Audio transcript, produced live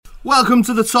Welcome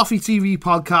to the Toffee TV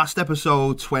podcast,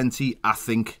 episode 20, I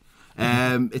think.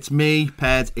 It's me,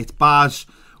 Ped, it's Baz.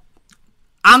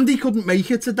 Andy couldn't make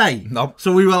it today. No.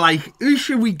 So we were like, who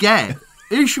should we get?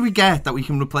 That we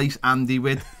can replace Andy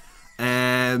with?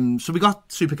 So we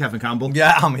got Super Kevin Campbell.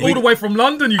 Yeah, I mean, all the way from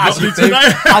London, you got me do.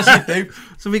 today. As you do.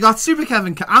 So we got Super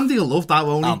Kevin Andy will love that,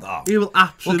 won't he? He will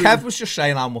absolutely... Well, Kev was just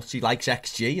saying how much he likes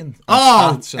XG and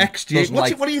stats and XG.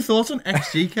 What are your thoughts on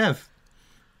XG, Kev?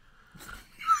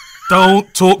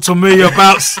 Don't talk to me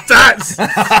about stats.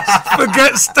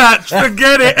 Forget stats.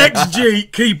 Forget it. XG,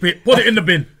 keep it. Put it in the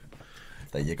bin.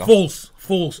 There you go.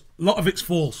 False. A lot of it's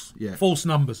false. Yeah. False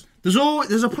numbers. There's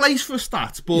a place for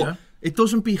stats, but it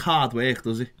doesn't be hard work,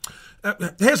 does it?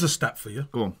 Here's a stat for you.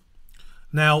 Go on.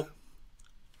 Now,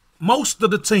 most of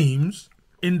the teams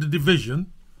in the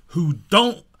division who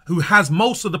has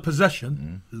most of the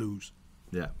possession lose.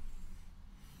 Yeah.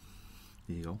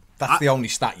 There you go. That's the only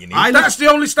stat you need. That's the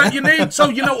only stat you need. So,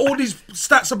 all these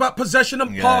stats about possession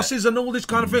and passes and all this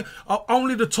kind of thing are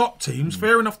only the top teams.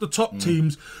 Fair enough, the top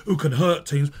teams who can hurt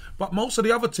teams. But most of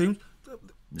the other teams,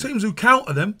 teams who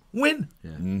counter them, win.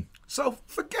 Yeah. So,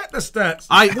 forget the stats.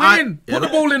 Win. Put the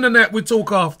ball in the net. We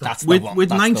talk after. With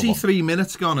 93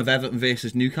 minutes gone of Everton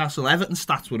versus Newcastle, Everton's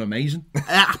stats were amazing.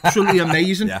 Absolutely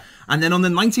amazing. Yeah. And then on the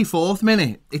 94th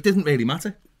minute, it didn't really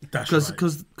matter. That's right.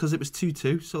 Because it was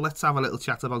 2-2. So let's have a little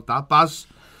chat about that. Baz,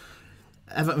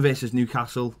 Everton versus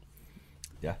Newcastle.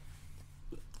 Yeah.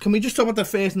 Can we just talk about the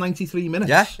first 93 minutes?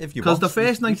 Yeah, if you want. Because the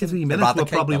first 93 minutes were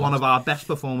probably one of our best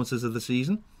performances of the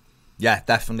season. Yeah,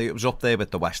 definitely. It was up there with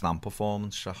the West Ham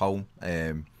performance at home.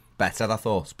 Better, I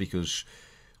thought, because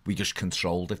we just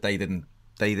controlled it. They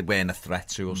weren't a threat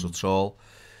to us at all.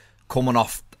 Coming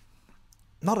off,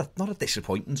 not a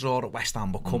disappointing draw at West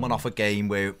Ham, but coming off a game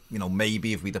where,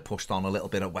 maybe if we'd have pushed on a little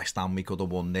bit at West Ham, we could have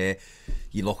won there.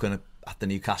 You're looking at the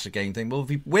Newcastle game thinking, well, if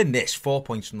we win this, 4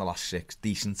 points from the last 6,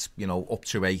 decent, up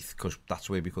to 8th, because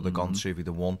that's where we could have gone to if we'd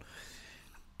have won.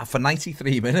 And for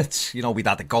 93 minutes, we'd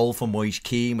had a goal for Moise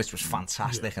Keane, which was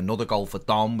fantastic. Yeah. Another goal for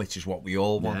Dom, which is what we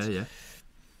all want. Yeah.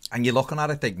 And you're looking at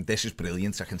it thinking, this is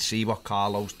brilliant. I can see what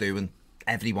Carlo's doing.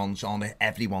 Everyone's on it.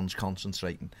 Everyone's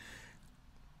concentrating.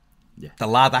 Yeah. The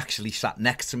lad actually sat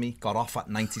next to me, got off at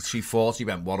 92.40,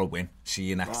 went, what a win. See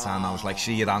you next time. I was like,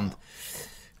 see you, and...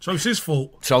 So it's his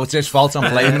fault. So it's his fault.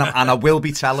 I'm blaming him, and I will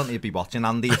be telling you, be watching,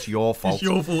 Andy. It's your fault. It's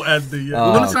your fault, Andy. Yeah.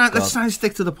 Let's try and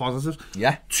stick to the positives.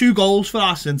 Yeah. 2 goals for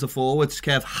our centre forwards,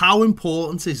 Kev. How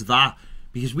important is that?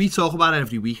 Because we talk about it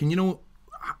every week, and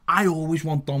I always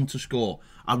want Dom to score.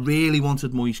 I really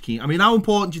wanted Moise Keane. I mean, how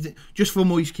important do you think, just for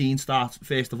Moise Keane start,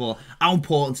 first of all, how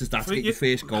important is that to get your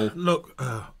first goal? Look,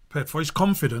 Pet, for his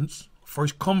confidence,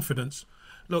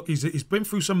 look, he's been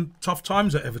through some tough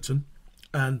times at Everton.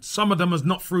 And some of them is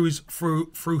not through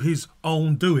his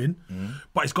own doing,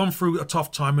 but he's gone through a tough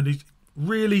time, and his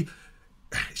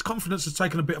confidence has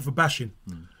taken a bit of a bashing.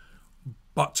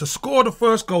 But to score the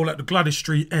first goal at the Gladys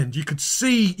Street end, you could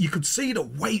see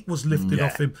the weight was lifted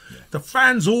off him. Yeah. The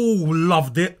fans all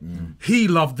loved it. He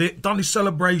loved it. Done his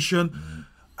celebration,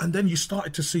 and then you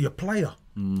started to see a player.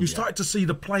 You started to see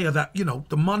the player that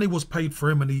the money was paid for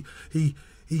him, and he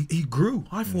grew.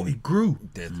 I thought he grew,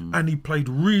 and he played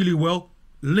really well.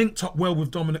 Linked up well with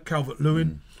Dominic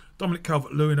Calvert-Lewin. Dominic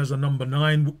Calvert-Lewin as a number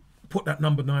 9, put that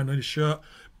number 9 on his shirt,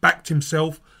 backed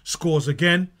himself, scores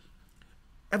again.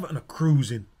 Everton are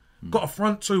cruising. Got a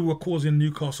front 2 who were causing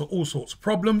Newcastle all sorts of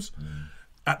problems.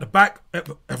 At the back,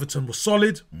 Everton was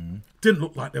solid. Didn't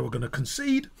look like they were going to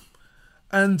concede.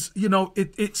 And,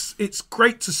 it's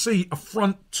great to see a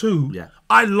front 2. Yeah.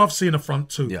 I love seeing a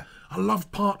front 2. Yeah. I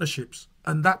love partnerships.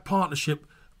 And that partnership,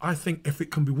 I think if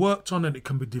it can be worked on and it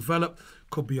can be developed,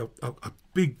 could be a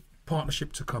big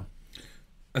partnership to come.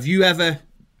 Have you ever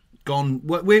gone...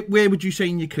 Where would you say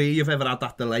in your career you've ever had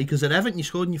that delay? Because at Everton you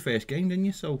scored in your first game, didn't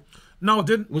you? So no, I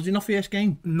didn't. Was it not first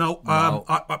game? No.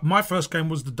 My first game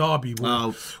was the derby.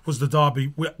 Was the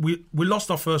derby. We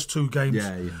lost our first 2 games.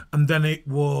 And then it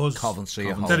was... Coventry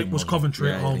at home. Then it was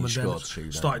Coventry at home, and then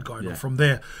it started going on from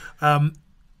there.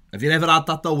 Have you ever had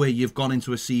that, though, where you've gone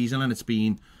into a season and it's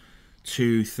been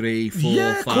 2, 3,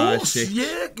 4, 5, 6?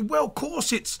 Yeah, well, of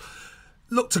course it's...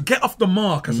 Look, to get off the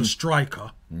mark as a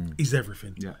striker is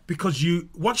everything. Yeah. Because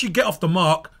once you get off the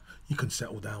mark, you can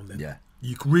settle down then. Yeah.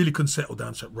 You really can settle down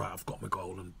and say, right, I've got my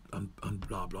goal and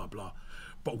blah, blah, blah.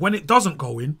 But when it doesn't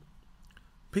go in,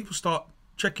 people start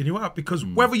checking you out, because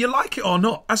whether you like it or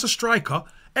not, as a striker,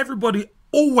 everybody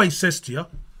always says to you,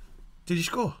 did you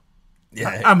score?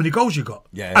 Yeah. How many goals you got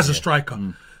as a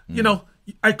striker?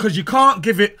 Because you can't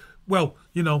give it,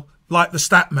 like the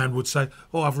stat man would say,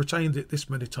 oh, I've retained it this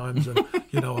many times, and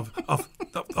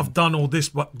I've done all this,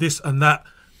 but this and that.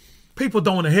 people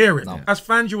don't want to hear it. As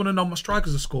fans, you want to know my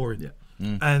strikers are scoring.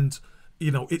 And,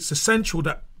 it's essential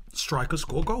that strikers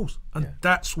score goals. And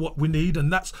that's what we need.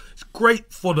 And it's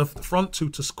great for the front two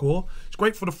to score. It's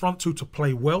great for the front two to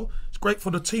play well. It's great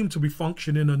for the team to be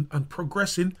functioning and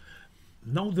progressing.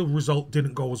 No, the result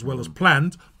didn't go as well as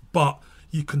planned, but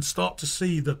you can start to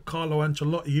see the Carlo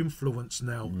Ancelotti influence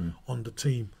now on the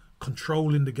team,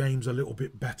 controlling the games a little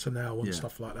bit better now and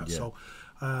stuff like that. So,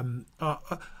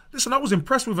 listen, I was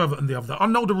impressed with Everton the other day. I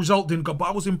know the result didn't go, but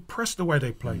I was impressed the way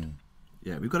they played.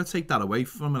 Yeah, we've got to take that away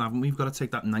from it, haven't we? We've got to take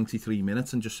that 93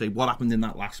 minutes and just say what happened in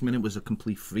that last minute was a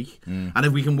complete freak. And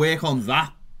if we can work on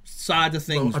that side of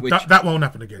things, that won't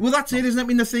happen again. Well, that's it, isn't it? I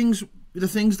mean, the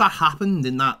things that happened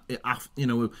in that,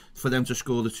 for them to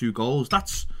score the 2 goals,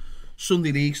 that's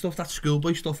Sunday League stuff, that's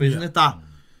schoolboy stuff, isn't it? That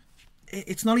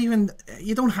it's not even,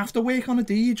 you don't have to work on it,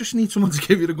 do you? You just need someone to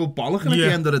give you a good bollocking at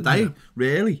the end of the day,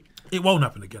 really. It won't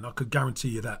happen again, I could guarantee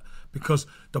you that. Because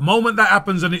the moment that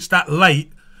happens and it's that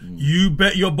late, you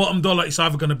bet your bottom dollar it's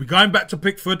either going to be going back to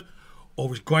Pickford or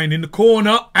it's going in the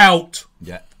corner out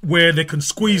where they can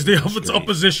squeeze the other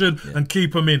opposition and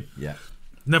keep them in.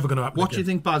 Never going to happen What do you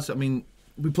think, Baz? I mean,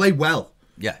 we played well.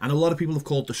 And a lot of people have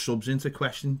called the subs into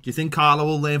question. Do you think Carlo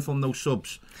will learn from those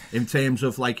subs in terms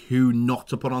of like who not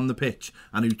to put on the pitch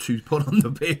and who to put on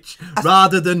the pitch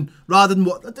rather than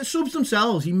what the subs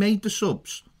themselves? He made the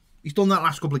subs. He's done that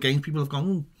last couple of games. People have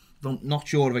gone, not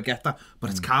sure if I get that,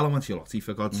 but it's Carlo Ancelotti,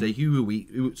 for God's sake. Who are we?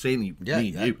 Certainly me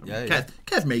and you.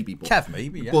 Kev maybe, but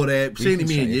certainly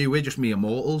me and you. We're just mere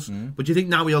mortals. But do you think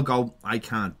now he'll go, I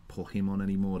can't put him on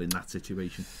anymore in that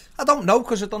situation? I don't know,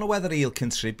 because I don't know whether he'll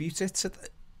contribute it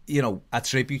to,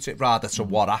 attribute it rather to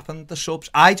what happened, the subs.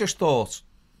 I just thought,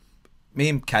 me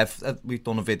and Kev, we've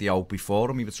done a video before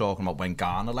and we were talking about when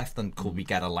Garner left and could we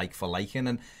get a like for liking,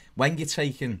 and when you're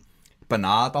taking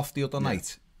Bernard off the other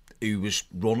night, who was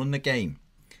running the game,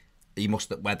 he must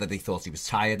have, whether they thought he was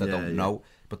tired, I don't know.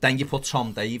 But then you put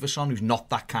Tom Davies on, who's not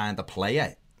that kind of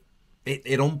player.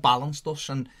 It unbalanced us,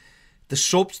 and the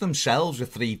subs themselves are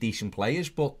 3 decent players,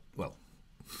 but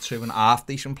 2.5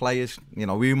 decent players.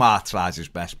 Umar tries his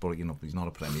best, but he's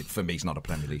not for me, he's not a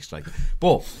Premier League striker.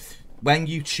 But when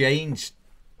you change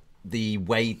the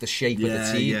shape of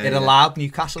the team, it allowed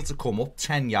Newcastle to come up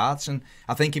 10 yards, and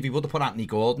I think if he would have put Anthony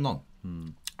Gordon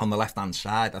on the left-hand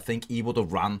side, I think he would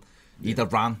have ran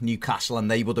Newcastle and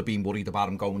they would have been worried about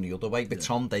him going the other way. But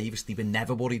Tom Davies, they were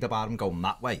never worried about him going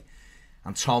that way.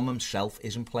 And Tom himself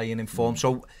isn't playing in form.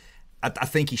 So I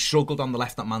think he struggled on the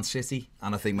left at Man City,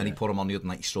 and I think when he put him on the other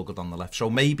night, he struggled on the left. So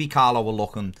maybe Carlo will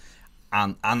look and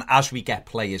as we get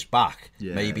players back,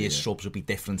 maybe his subs will be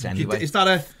different anyway. Is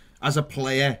that as a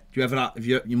player, do you ever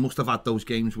you must have had those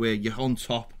games where you're on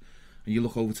top and you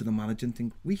look over to the manager and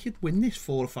think, we could win this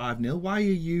 4 or 5-0. Why are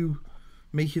you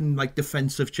making like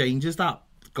defensive changes that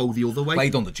go the other way?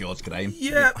 Played under George Graham.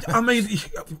 Yeah, I mean,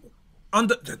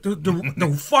 under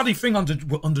the funny thing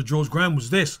under George Graham was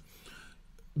this: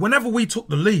 whenever we took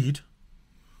the lead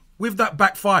with that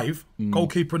back 5,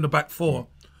 goalkeeper in the back 4,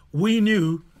 we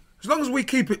knew as long as we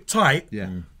keep it tight,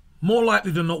 more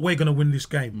likely than not we're going to win this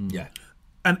game.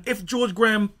 And if George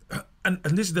Graham, and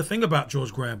this is the thing about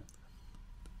George Graham,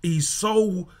 he's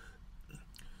so.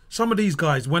 Some of these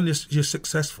guys, when you're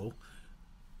successful,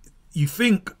 you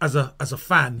think as a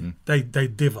fan they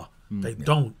diver. They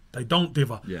don't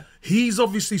diver. He's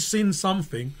obviously seen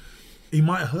something. He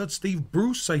might have heard Steve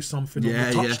Bruce say something on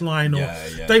the touchline,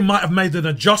 or they might have made an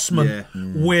adjustment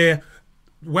where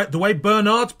the way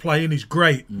Bernard's playing is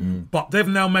great, but they've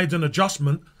now made an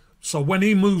adjustment. So when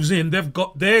he moves in, they're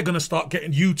going to start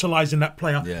utilising that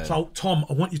player. So Tom,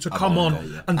 I want you to come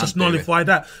on and just nullify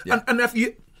that. And if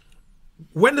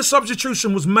when the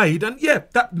substitution was made, and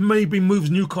that maybe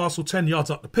moves Newcastle 10 yards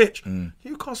up the pitch,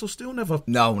 Newcastle still never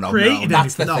created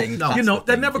that's anything. The thing.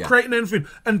 They're never creating anything.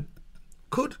 And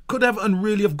could Everton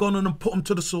really have gone on and put them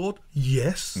to the sword?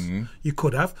 Yes, you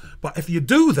could have. But if you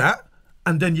do that,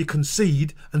 and then you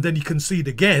concede, and then you concede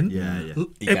again.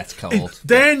 He gets cold.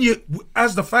 Then you,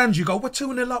 as the fans, you go, we're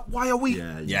 2-0 up. Why are we?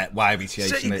 Why are we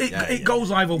chasing it? It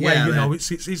goes either way.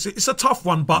 It's a tough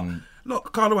one. But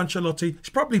look, Carlo Ancelotti, he's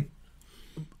probably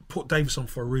put Davis on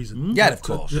for a reason. Of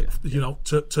course.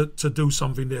 To do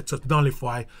something there to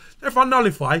nullify. If I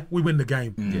nullify, we win the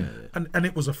game. And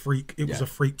it was a freak. It was a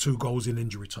freak 2 goals in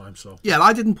injury time. So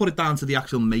I didn't put it down to the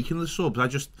actual making of the subs.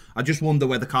 I just wonder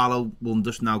whether Carlo will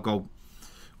just now go,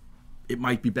 it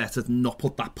might be better to not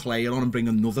put that player on and bring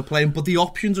another player in. But the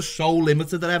options are so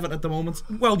limited at Everton at the moment.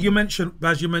 Well, as you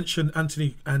mentioned,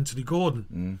 Anthony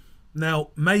Gordon. Now,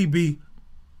 maybe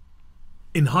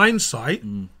in hindsight,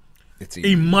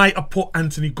 he might have put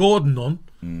Anthony Gordon on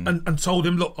and told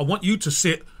him, look, I want you to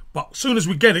sit, But as soon as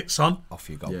we get it, son, Off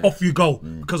you go. off you go.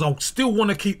 Because I still want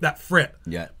to keep that threat.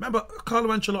 Yeah. Remember, Carlo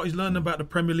Ancelotti's learning about the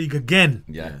Premier League again.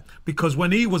 Yeah. Because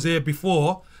when he was here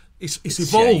before, it's changed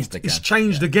evolved. again. It's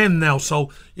changed again now.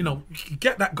 So, you know, you can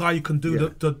get that guy who can do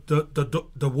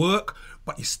the work,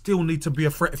 but you still need to be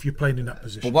a threat if you're playing in that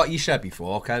position. But what you said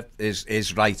before, Kev,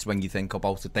 is right when you think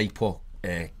about it. They put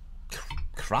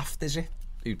Kraft, is it?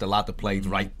 Who the lad that played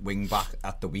right wing back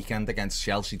at the weekend against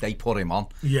Chelsea, they put him on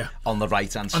the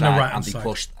right hand side, and they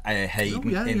pushed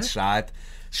Hayden inside.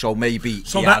 So maybe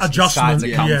he that has adjustment,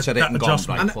 decided to counter it and gone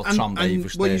adjustment. right, put Tom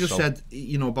Davies what there. you just said,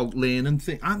 you know, about learning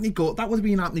thing. That would have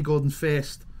been Anthony Gordon's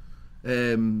first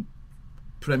Premier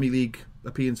League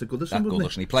appearance at Goodison, wouldn't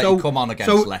it? He played. He come on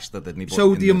against Leicester, didn't he?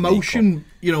 So the emotion,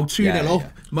 you know, 2-0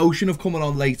 up, motion of coming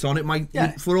on late on, it might,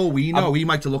 for all we know, he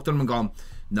might have looked at him and gone,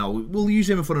 no, we'll use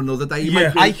him for another day.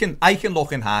 I can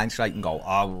look in hindsight and go,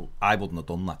 oh, I wouldn't have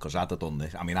done that because I'd have done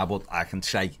this. I mean, I can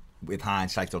say with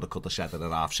hindsight, I could have said it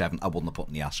at 7:30. I wouldn't have put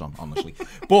the ass on, honestly.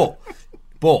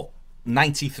 but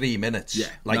 93 minutes,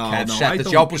 Kev said, the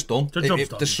job was done.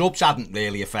 The subs hadn't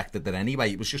really affected it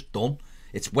anyway. It was just done.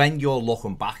 It's when you're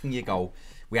looking back and you go,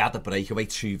 we had a breakaway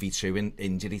 2v2 in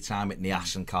injury time with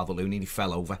Nias and Calvert-Lewin, and he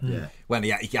fell over. Yeah. When he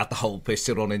had the whole pitch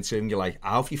to run into him, you're like,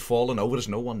 how have you fallen over? There's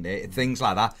no one there. Things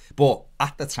like that. But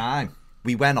at the time,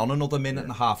 we went on another minute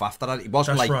and a half after that. It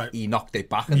wasn't he knocked it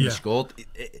back and he scored.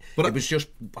 But it was just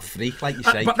a freak, like you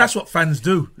say. But that's what fans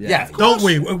do. Yeah, don't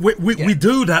we? We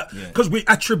do that because we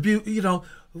attribute, you know,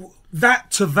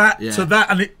 that to that to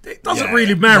that, and it doesn't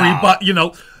really marry, but, you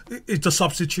know, it's the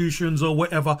substitutions or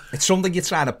whatever. It's something you're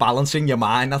trying to balance in your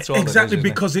mind. That's all. Exactly, it is,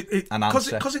 because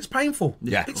because it's painful.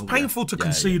 Yeah, it's painful to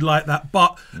concede like that.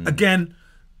 But again,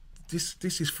 this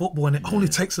is football, and it only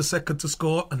takes a second to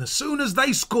score. And as soon as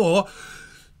they score,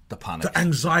 the panic, the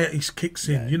anxiety kicks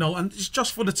in. You know, and it's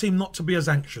just for the team not to be as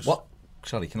anxious.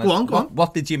 Sorry, can go on.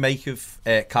 What did you make of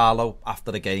Carlo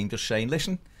after the game? Just saying,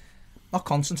 listen, not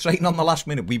concentrating on the last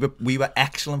minute. We were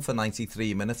excellent for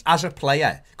 93 minutes as a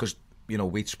player, because, you know,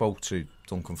 we spoke to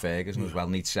Duncan Ferguson as well,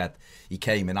 and he said he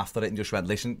came in after it and just went,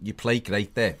 listen, you played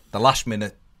great there. The last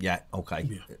minute,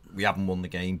 we haven't won the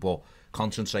game, but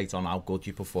concentrate on how good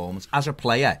your performance. As a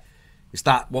player, is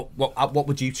that what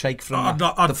would you take from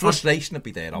that? The frustration would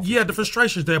be there, obviously. Yeah, the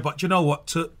frustration's there, but you know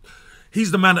what?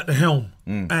 He's the man at the helm,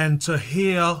 and to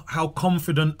hear how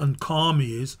confident and calm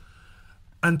he is,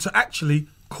 and to actually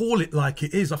call it like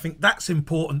it is, I think that's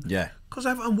important. Yeah. Because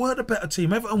Everton were the better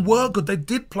team. Everton were good. They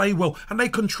did play well, and they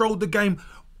controlled the game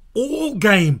all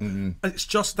game. It's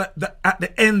just that at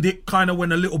the end it kind of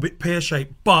went a little bit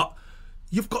pear-shaped. But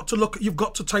you've got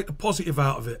to take the positive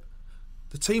out of it.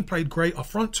 The team played great. Our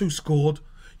front two scored.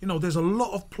 You know, there's a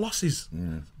lot of pluses.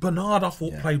 Bernard, I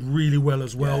thought, played really well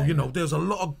as well. You know, there's a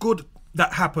lot of good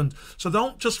that happened. So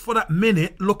don't just for that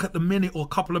minute look at the minute or a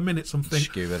couple of minutes and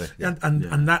think,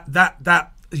 and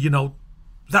that you know,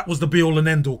 that was the be all and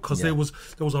end all, because there was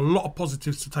a lot of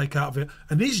positives to take out of it.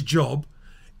 And his job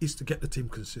is to get the team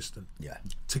consistent. Yeah.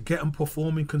 To get them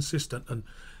performing consistent. And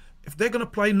if they're going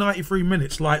to play 93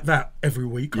 minutes like that every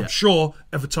week, I'm sure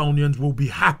Evertonians will be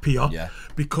happier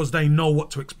because they know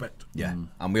what to expect. Yeah.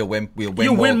 And we'll win. You'll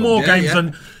win more games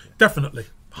than definitely.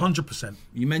 100%.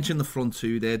 You mentioned the front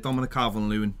two there, Dominic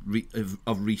Calvert-Lewin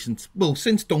of recent. Well,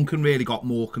 since Duncan really got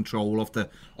more control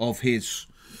of his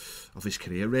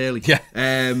career, really.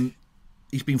 Yeah.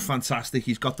 He's been fantastic.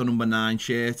 He's got the number 9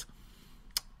 shirt.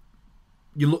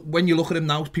 When you look at him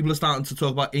now, people are starting to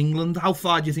talk about England. How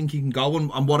far do you think he can go,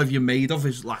 and what have you made of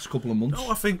his last couple of months? No,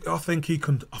 I think he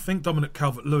can. I think Dominic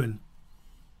Calvert-Lewin,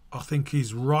 I think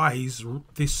his rise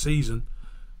this season,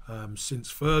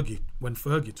 since when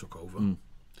Fergie took over,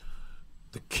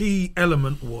 the key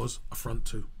element was a front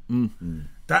two.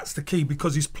 That's the key,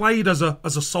 because he's played as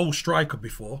a sole striker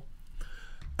before,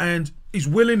 and he's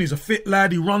willing. He's a fit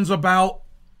lad. He runs about,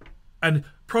 and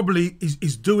probably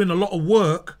is doing a lot of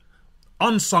work,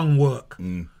 unsung work.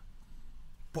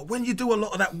 But when you do a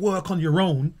lot of that work on your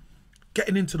own,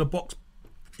 getting into the box,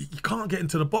 you can't get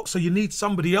into the box, so you need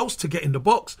somebody else to get in the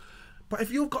box. But if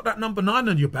you've got that number 9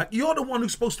 on your back, you're the one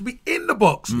who's supposed to be in the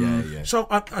box. Yeah. So,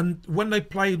 and when they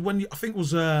played, I think it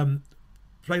was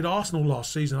played Arsenal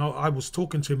last season, I was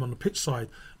talking to him on the pitch side,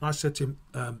 and I said to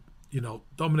him, you know,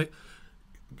 Dominic,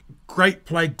 great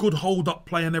play, good hold-up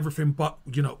play and everything, but,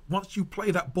 you know, once you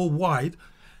play that ball wide,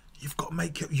 you've got to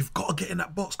make it. You've got to get in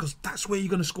that box, because that's where you're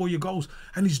going to score your goals.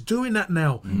 And he's doing that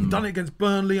now. He's done it against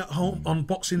Burnley at home on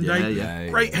Boxing Day.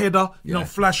 Great header, you know,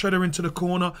 flash header into the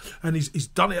corner. And he's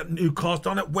done it at Newcastle,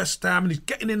 done it at West Ham, and he's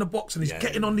getting in the box and he's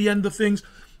getting on the end of things.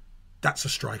 That's a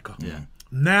striker. Yeah.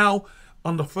 Now,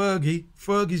 under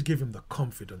Fergie's give him the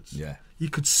confidence. Yeah. You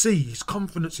could see his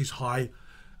confidence is high,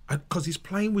 and because he's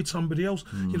playing with somebody else.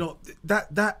 You know,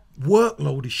 that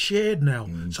workload is shared now,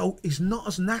 so he's not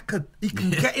as knackered. He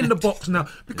can get in the box now,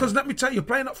 because let me tell you,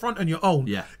 playing up front on your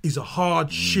own is a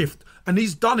hard shift, and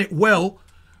he's done it well.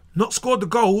 Not scored the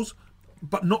goals,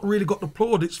 but not really got the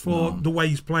plaudits for the way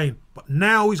he's playing. But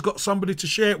now he's got somebody to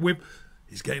share it with.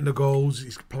 He's getting the goals.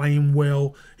 He's playing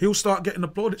well. He'll start getting the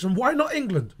plaudits. And why not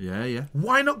England? Yeah.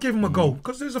 Why not give him a goal?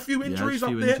 Because there's a few injuries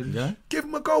up there. Yeah. Give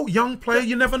him a goal. Young player,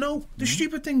 you never know. The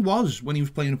stupid thing was, when he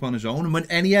was playing up on his own, and when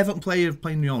any Everton player is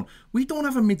playing on their own, we don't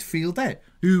have a midfielder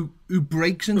who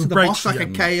breaks into the box like a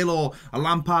Cahill or a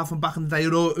Lampard from back in the day,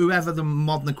 or whoever the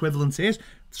modern equivalent is.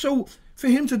 So for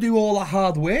him to do all that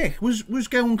hard work was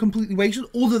going completely wasted,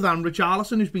 other than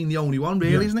Richarlison, who's been the only one,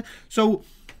 really, isn't it? So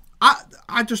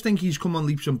I just think he's come on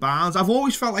leaps and bounds. I've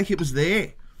always felt like it was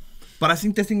there, but I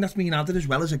think the thing that's been added as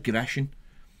well is aggression.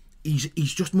 He's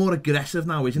just more aggressive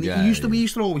now, isn't he? Yeah, We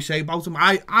used to always say about him,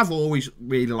 I've always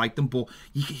really liked him, but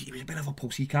he was a bit of a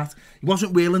pussycat. He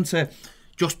wasn't willing to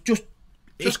just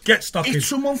get stuck in. Hit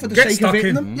someone for the sake of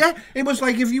hitting them. Yeah, it was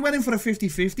like if you went in for a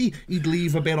 50-50, he'd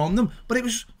leave a bit on them. But it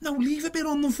was, no, leave a bit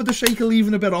on them for the sake of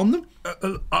leaving a bit on them.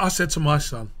 I said to my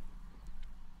son,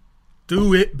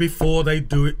 do it before they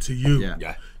do it to you.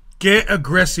 Yeah. Get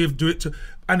aggressive, do it to...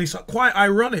 And it's quite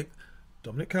ironic.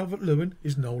 Dominic Calvert-Lewin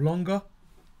is no longer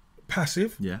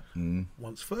passive. Yeah.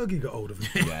 Once Fergie got hold of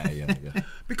him. Yeah.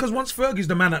 Because once Fergie's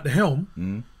the man at the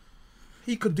helm,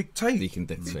 he can dictate. He can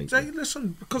dictate. Say,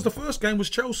 listen, because the first game was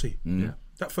Chelsea. Yeah.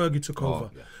 That Fergie took over.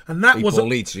 Yeah. And that was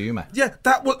Leeds to you, mate. Yeah,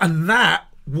 that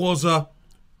was a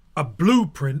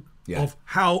blueprint of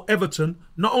how Everton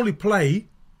not only play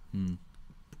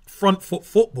front foot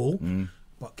football,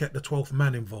 but get the 12th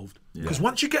man involved. Because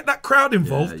once you get that crowd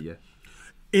involved,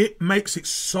 it makes it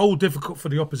so difficult for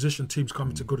the opposition teams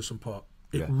coming to Goodison Park.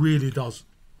 It really does.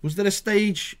 Was there a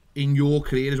stage in your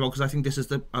career as well, because I think this is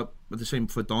the same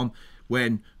for Dom,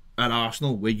 when at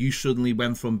Arsenal, where you suddenly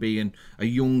went from being a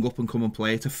young up-and-coming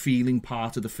player to feeling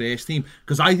part of the first team?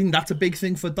 Because I think that's a big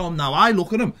thing for Dom. Now, I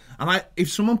look at him, and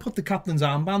if someone put the captain's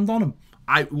armband on him,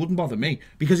 it wouldn't bother me,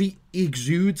 because he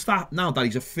exudes that now that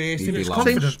he's a first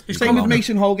team. Same with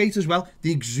Mason Holgate as well. They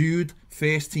exude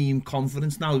first team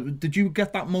confidence. Now, did you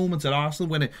get that moment at Arsenal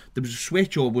when there was a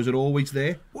switch, or was it always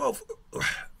there? Well,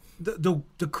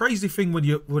 the crazy thing when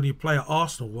you play at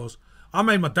Arsenal was, I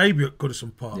made my debut at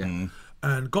Goodison Park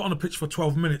and got on the pitch for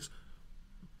 12 minutes,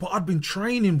 but I'd been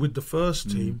training with the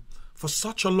first team for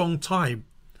such a long time,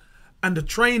 and the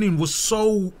training was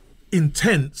so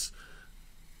intense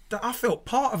that I felt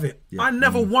part of it. I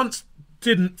never once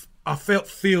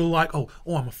feel like, oh,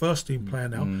 I'm a first team player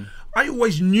now. I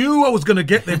always knew I was going to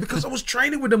get there because I was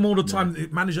training with them all the time. The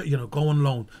manager, go on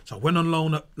loan. So I went on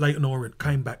loan at Leyton Orient,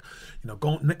 came back.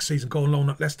 Next season, go on loan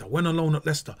at Leicester. Went on loan at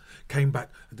Leicester, came back.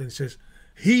 And then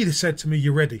he said to me,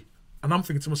 "You're ready." And I'm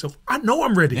thinking to myself, I know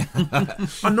I'm ready.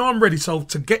 I know I'm ready. So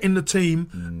to get in the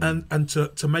team and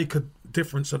to make a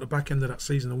difference at the back end of that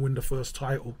season and win the first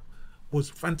title was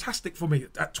fantastic for me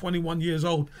at 21 years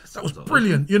old. That was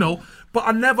brilliant, But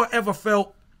I never ever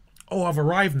felt, I've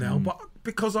arrived now. But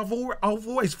because I've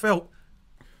always felt,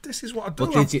 this is what I do.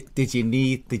 But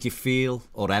did you feel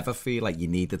or ever feel like you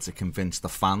needed to convince the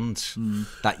fans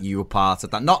that you were part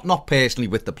of that? Not personally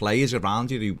with the players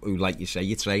around you who like you say,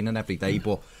 you're training every day,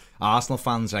 but Arsenal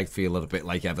fans, I feel, are a bit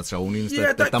like Evertonians.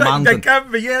 Yeah, they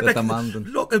can be. Yeah, demanding.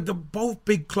 Look, they're both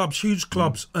big clubs, huge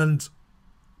clubs, and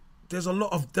there's a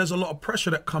lot of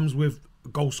pressure that comes with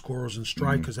goal scorers and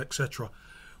strikers, etc.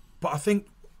 But I think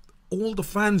all the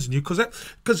fans knew,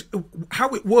 because how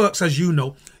it works, as you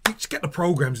know, you just get the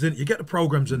programs, didn't you? You get the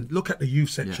programs and look at the youth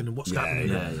section and what's happening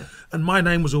there. Yeah. And my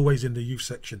name was always in the youth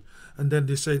section, and then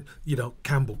they say,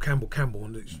 Campbell,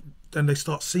 and then they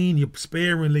start seeing you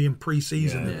sparingly in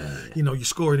pre-season. You're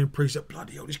scoring in pre-season.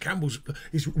 Bloody hell, this Campbell's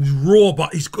he's raw,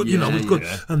 but he's good. He's good.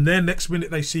 Yeah. And then next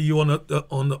minute they see you on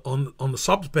the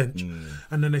subs bench,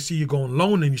 and then they see you go on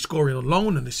loan and you're scoring on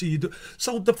loan, and they see you do.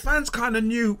 So the fans kind of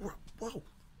knew, well,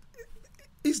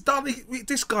 he's done.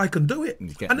 This guy can do it.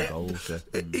 And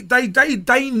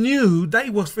they knew. They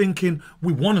were thinking,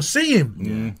 we want to see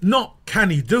him. Not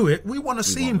can he do it. We want to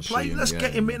see him play. Let's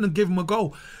get him in and give him a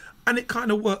goal. And it kind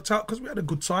of worked out because we had a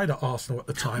good side at Arsenal at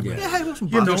the time. Yeah, it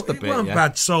wasn't bad. It wasn't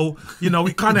bad. So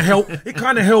it kind of helped. It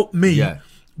kind of helped me. Yeah.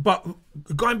 But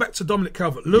going back to Dominic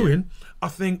Calvert-Lewin, I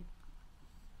think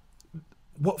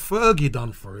what Fergie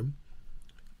done for him,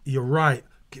 you're right.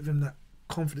 Give him that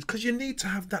confidence, because you need to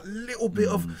have that little bit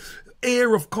of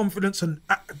air of confidence and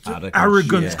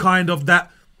arrogance, kind of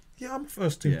that. yeah, I'm a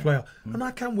first team player and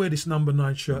I can wear this number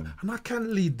 9 shirt and I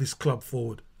can lead this club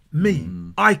forward.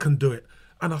 I can do it.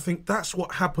 And I think that's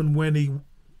what happened when he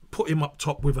put him up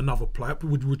top with another player,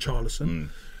 with Richarlison,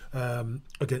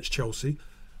 against Chelsea.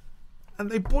 And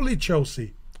they bullied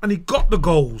Chelsea. And he got the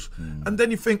goals. And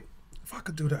then you think, if I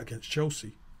could do that against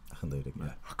Chelsea, I can do it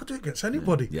again. I could do it against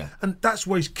anybody. Yeah. And that's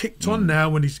where he's kicked on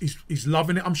now and he's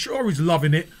loving it. I'm sure he's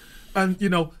loving it. And, you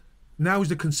know, now is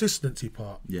the consistency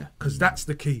part. Yeah. Because that's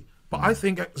the key. But I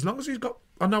think as long as he's got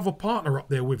another partner up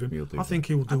there with him, I think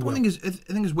he'll do well. I think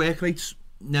his work rate's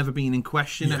never been in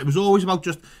question. It was always about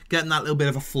just getting that little bit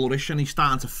of a flourish, and he's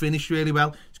starting to finish really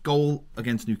well. His goal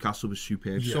against Newcastle was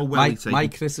superb. So well taken. My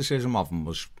criticism of him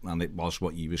was, and it was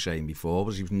what you were saying before,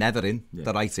 was he was never in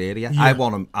the right area. Yeah. I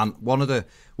want him, and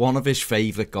one of his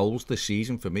favourite goals this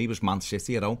season for me was Man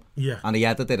City at home. Yeah. And he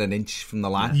headed it an inch from the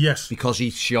line. Yes. Because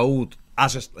he showed,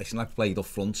 listen, I played up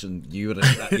front and you were,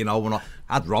 you know, when I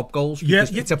had Rob goals. Yeah.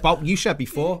 It's about, you said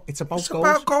before, it's about goals.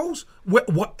 It's about goals.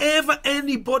 Whatever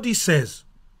anybody says,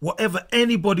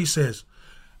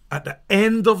 at the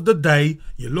end of the day,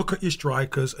 you look at your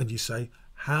strikers and you say,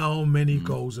 how many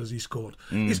goals has he scored?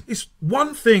 It's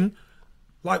one thing,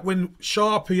 like when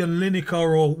Sharpie and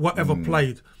Lineker or whatever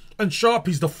played, and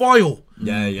Sharpie's the foil.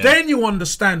 Yeah. Then you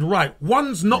understand, right,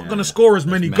 one's not going to score as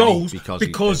many goals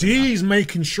because he's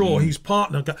making sure his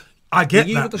partner... I get that.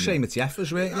 You were the same with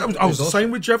Jeffers, right? I was the same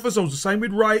with Jeffers, I was the same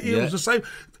with Wrighty, I was the same...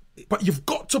 But you've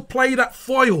got to play that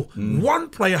foil. One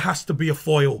player has to be a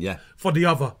foil for the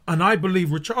other. And I believe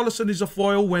Richarlison is a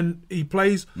foil when he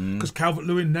plays because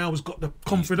Calvert-Lewin now has got the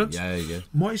confidence.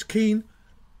 Moise Keane,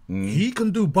 he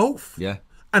can do both. Yeah.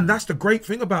 And that's the great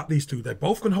thing about these two. They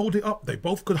both can hold it up. They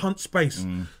both could hunt space.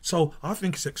 So I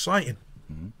think it's exciting.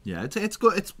 Yeah, it's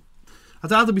good.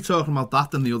 I'd rather be talking about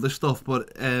that than the other stuff,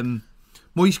 but...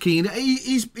 Moise Keane,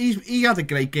 he had a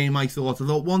great game, I thought.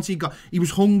 Once he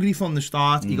was hungry from the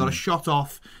start. He got a shot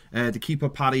off. The keeper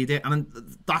parried it, and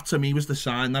that to me was the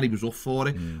sign that he was up for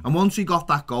it. And once he got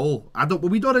that goal,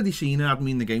 we'd already seen it, hadn't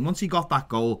we, in the game. Once he got that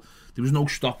goal, there was no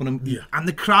stopping him. Yeah. And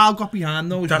the crowd got behind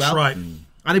though as well. That's right.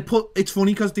 And it's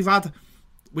funny because they've had,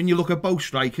 when you look at both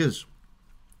strikers,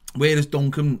 whereas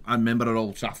Duncan, I remember at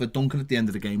Old Trafford, Duncan at the end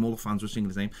of the game, all the fans were singing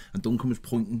his name, and Duncan was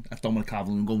pointing at Dominic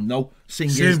Calvert and going, no, sing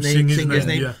his name.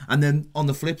 Yeah. And then on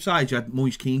the flip side, you had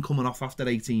Moise Keane coming off after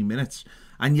 18 minutes.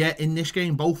 And yet, in this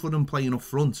game, both of them playing up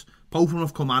front, both of them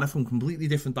have come at it from completely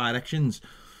different directions.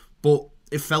 But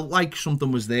it felt like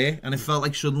something was there, and it felt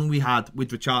like suddenly we had,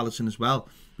 with Richarlison as well,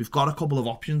 we've got a couple of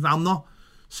options. Now, I'm not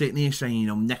sitting here saying,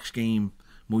 next game,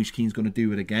 Moise Keane's going to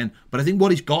do it again. But I think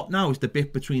what he's got now is the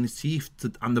bit between his teeth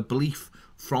and the belief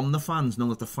from the fans,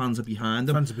 knowing that the fans are behind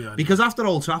him. Because after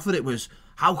Old Trafford, it was,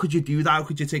 how could you do that? How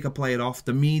could you take a player off?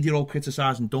 The media all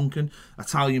criticising Duncan,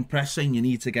 Italian press saying you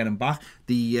need to get him back.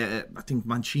 I think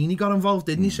Mancini got involved,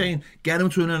 didn't he? Saying, get him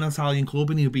to an Italian club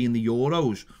and he'll be in the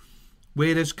Euros.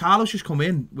 Whereas Carlos has come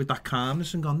in with that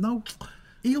calmness and gone, no,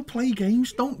 he'll play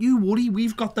games, don't you worry,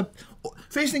 we've got the...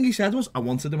 First thing he said was, I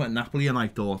wanted him at Napoli, and I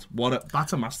thought,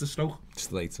 that's a masterstroke.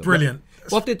 Brilliant.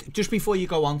 Just before you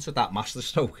go on to that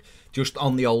masterstroke, just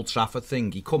on the Old Trafford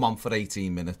thing, he come on for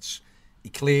 18 minutes. He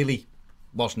clearly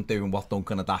wasn't doing what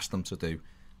Duncan had asked him to do,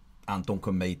 and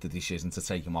Duncan made the decision to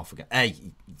take him off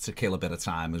again. To kill a bit of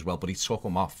time as well, but he took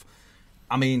him off.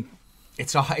 I mean,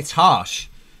 it's harsh.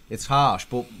 It's harsh,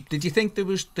 but did you think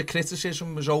the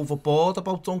criticism was overboard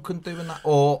about Duncan doing that,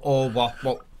 or what?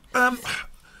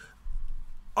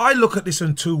 I look at this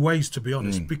in two ways, to be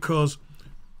honest, because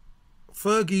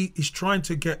Fergie is trying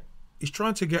to get.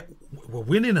 We're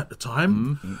winning at the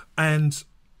time, and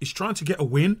he's trying to get a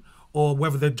win, or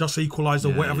whether they've just equalised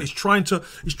or whatever. Yeah.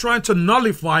 He's trying to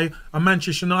nullify a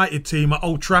Manchester United team at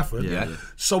Old Trafford,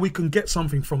 so we can get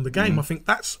something from the game. I think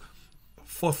that's.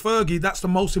 For Fergie, that's the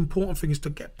most important thing, is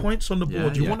to get points on the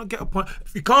board. You want to get a point.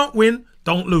 If you can't win,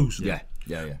 don't lose. Yeah.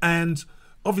 And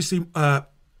obviously,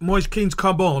 Moise Keane's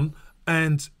come on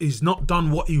and he's not done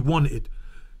what he wanted.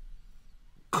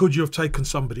 Could you have taken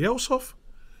somebody else off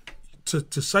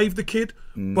to save the kid?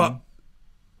 But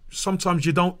sometimes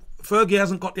you don't. Fergie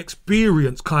hasn't got the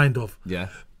experience, kind of. Yeah.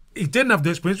 He didn't have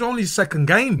the experience. It was only his second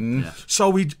game.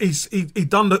 So he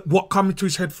done what come into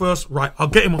his head first. Right, I'll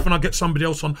get him off and I'll get somebody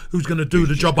else on who's going to do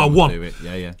the job I want. Do it.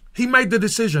 Yeah. He made the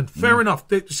decision. Fair enough.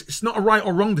 It's not a right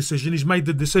or wrong decision. He's made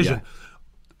the decision.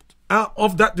 Out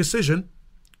of that decision,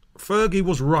 Fergie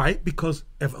was right because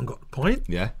Everton got the point.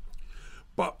 Yeah.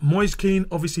 But Moise Keane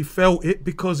obviously felt it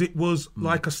because it was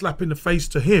like a slap in the face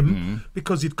to him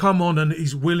because he'd come on and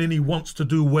he's willing, he wants to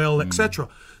do well, etc.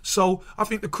 So I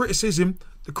think the criticism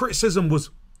was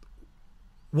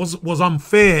was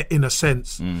unfair in a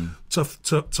sense to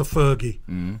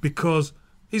Fergie because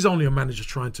he's only a manager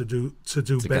trying to get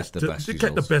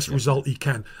the best result he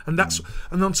can, and that's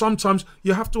and then sometimes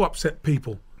you have to upset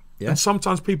people, and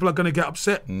sometimes people are going to get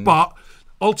upset, but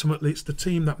ultimately it's the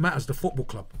team that matters, the football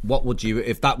club. What would you,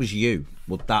 if that was you,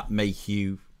 would that make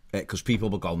you? Because people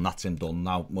will go, that's him done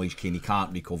now. Moise Keane, he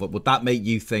can't recover. Would that make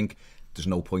you think there's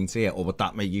no point here, or would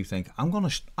that make you think I'm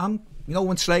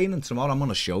when training tomorrow, I'm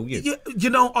gonna show you? You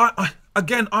know,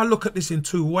 I look at this in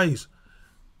two ways.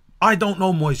 I don't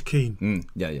know Moise Keane.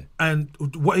 And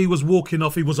what he was walking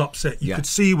off, he was upset. You could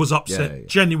see he was upset,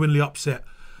 genuinely upset.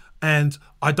 And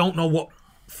I don't know what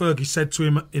Fergie said to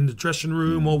him in the dressing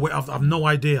room or what. I've no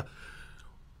idea.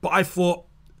 But I thought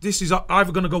this is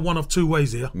either going to go one of two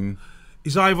ways here.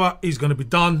 It's either he's going to be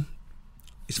done,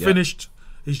 he's finished,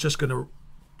 he's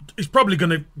probably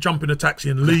going to jump in a taxi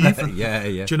and leave. Do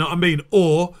you know what I mean?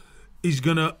 Or he's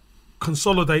going to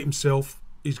consolidate himself,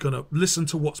 he's going to listen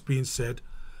to what's being said,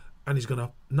 and he's going to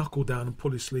knuckle down and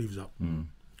pull his sleeves up.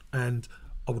 And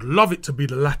I would love it to be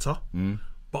the latter,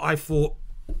 but I thought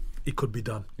it could be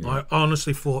done. I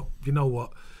honestly thought, you know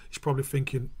what, he's probably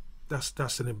thinking,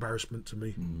 that's an embarrassment to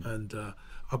me, and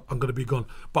I'm going to be gone.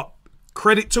 But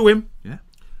credit to him,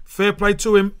 fair play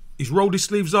to him. He's rolled his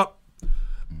sleeves up,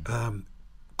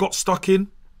 got stuck in.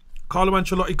 Carlo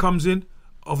Ancelotti comes in,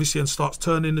 obviously, and starts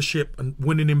turning the ship and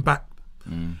winning him back.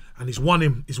 And he's won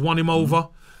him over.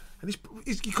 And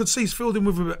you could see he's filled in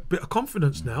with a bit of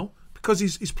confidence now, because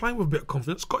he's playing with a bit of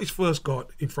confidence. Got his first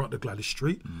goal in front of Gladys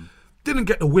Street. Didn't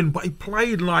get the win, but he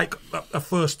played like a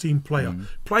first team player.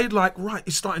 Played like, right,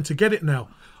 he's starting to get it now.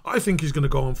 I think he's going to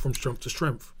go on from strength to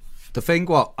strength. The thing,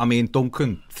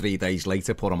 Duncan 3 days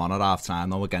later put him on at half time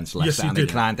though against Leicester, and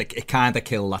it kind of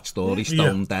killed that story.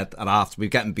 Stone dead at half. We're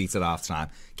getting beat at half time.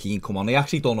 Keane come on. He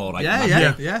actually done all right.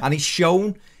 And he's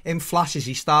shown in flashes.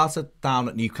 He started down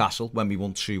at Newcastle when we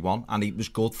won 2-1, and he was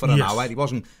good for an hour. He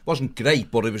wasn't great,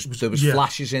 but there was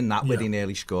flashes in that where he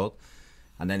nearly scored.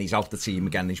 And then he's out the team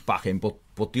again, he's back in. But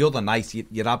the other night,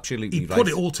 you're absolutely right. He put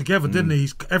it all together, didn't he?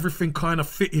 Everything kind of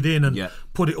fitted in and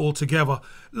put it all together.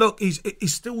 Look, he's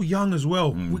still young as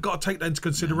well. We've got to take that into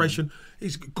consideration.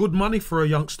 He's good money for a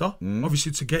youngster,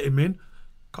 obviously, to get him in.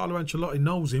 Carlo Ancelotti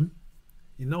knows him.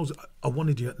 He knows, I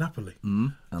wanted you at Napoli.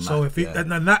 And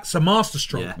that's a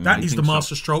masterstroke. That is the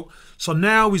masterstroke. So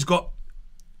now he's got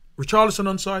Richarlison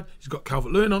on side, he's got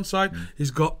Calvert-Lewin on side, he's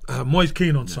got Moise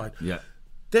Keane on side.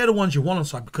 They're the ones you want on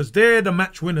side, because they're the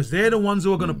match winners. They're the ones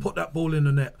who are going to put that ball in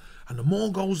the net. And the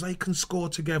more goals they can score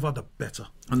together, the better.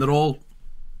 And they're all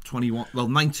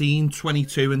 19,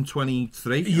 22 and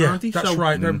 23, aren't they? That's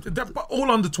right. They're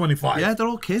all under 25. Yeah, they're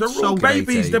all kids. They're all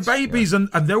babies. They're babies, and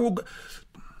they're all...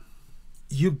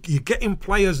 You're getting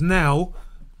players now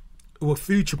who are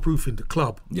future-proofing the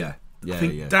club. I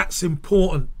think that's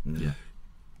important.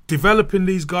 Developing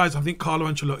these guys, I think Carlo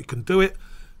Ancelotti can do it.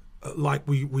 Like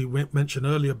we mentioned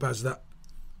earlier, Baz, that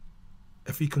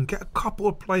if he can get a couple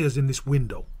of players in this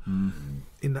window,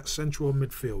 in that central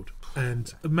midfield,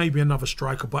 and maybe another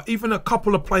striker, but even a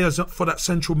couple of players for that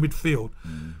central midfield,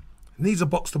 needs a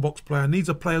box-to-box player, needs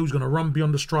a player who's going to run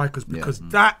beyond the strikers, because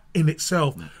that in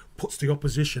itself puts the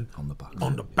opposition on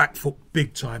the back foot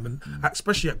big time, and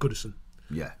especially at Goodison.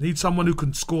 Need someone who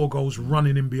can score goals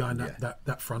running in behind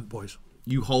that front, boys.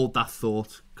 You hold that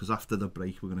thought, because after the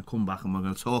break we're going to come back and we're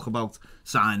going to talk about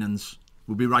signings.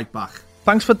 We'll be right back.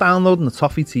 Thanks for downloading the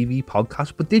Toffee TV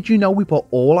podcast, but did you know we put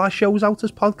all our shows out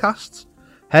as podcasts?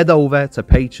 Head over to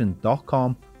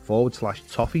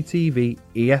patreon.com/Toffee TV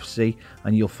EFC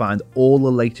and you'll find all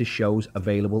the latest shows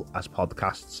available as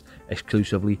podcasts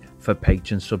exclusively for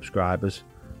Patreon subscribers.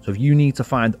 So if you need to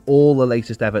find all the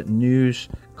latest ever news,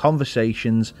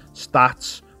 conversations,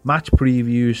 stats, match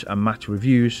previews and match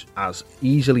reviews as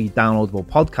easily downloadable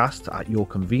podcasts at your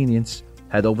convenience,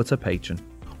 head over to Patreon.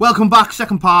 Welcome back,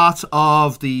 second part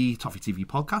of the Toffee TV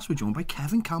podcast. We're joined by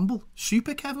Kevin Campbell,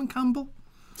 Super Kevin Campbell.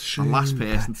 The last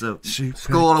person to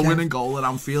score a winning goal at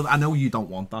Anfield. I know you don't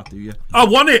want that, do you? I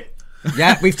want it.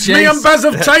 Yeah, we've changed. Me and Baz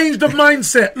have changed the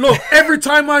mindset. Look, every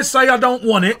time I say I don't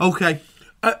want it,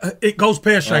 it goes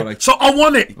pear-shaped. Right. So I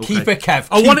want it. Okay. Keep it, Kev.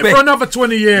 I want it for another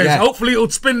 20 years. Yeah. Hopefully it'll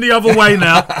spin the other way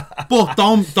now. But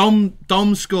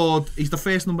Dom scored. He's the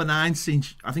first number 9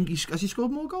 since. I think has he scored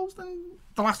more goals than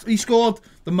the last? He scored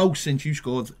the most since you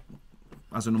scored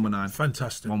as a number 9.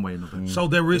 Fantastic. One way or another. So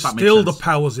there is still the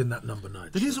powers in that number 9.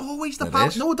 There is always the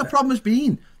powers. No, the problem has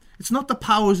been it's not the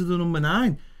powers of the number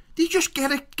 9. They just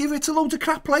give it to loads of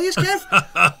crap players, Kev.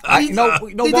 They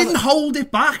didn't hold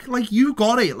it back. Like, you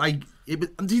got it. Like,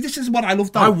 This is what I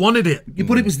loved. I wanted it.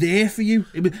 But it was there for you.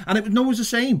 It was the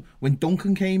same when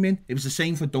Duncan came in. It was the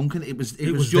same for Duncan. It was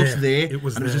just there. It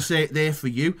was and there. It was just there for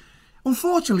you.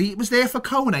 Unfortunately, it was there for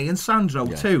Kone and Sandro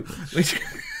too. Which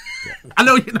I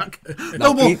know you're not.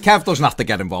 No, but Kev doesn't have to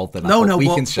get involved in that. No, we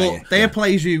can say it. They're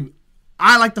players who.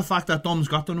 I like the fact that Dom's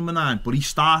got the number 9, but he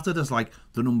started as like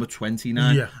the number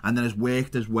 29, and then has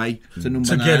worked his way to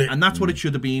number 9, and that's what it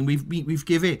should have been. We've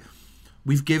give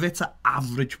it to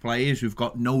average players who've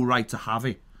got no right to have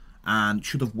it, and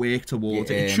should have worked towards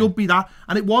it. It should be that,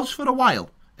 and it was for a while.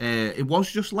 It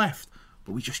was just left,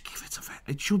 but we just give it to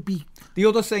it. It should be. The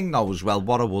other thing, though, as well,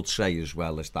 what I would say as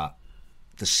well is that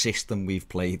the system we've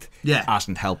played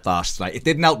hasn't helped our strike. It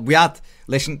didn't help. We had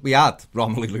Romelu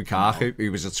Lukaku,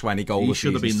 who was a 20-goal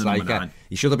season striker.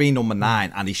 He should have been number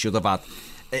 9, and he should have had.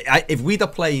 If we'd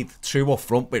have played 2 up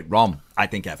front with Rom, I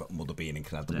think Everton would have been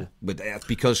incredible.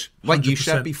 Because what you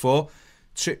said before,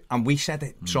 and we said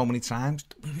it so many times,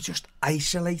 we were just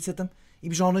isolated him. He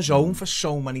was on his own for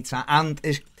so many times,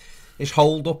 and his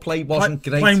hold-up play wasn't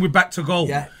great. Playing with back to goal.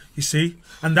 Yeah. You see,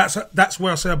 and that's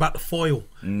where I say about the foil.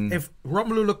 If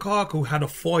Romelu Lukaku had a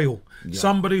foil,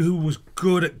 somebody who was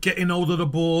good at getting hold of the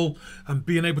ball and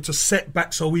being able to set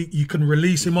back so you can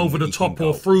release him over the top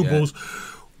or through balls,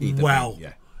 he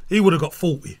would have got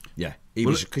 40. Yeah, he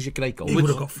was because you're great goal. He would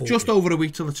have got 40. Just over a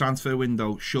week till the transfer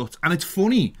window shut, and it's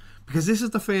funny because this is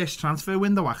the first transfer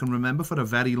window I can remember for a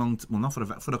very long, not for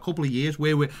a couple of years,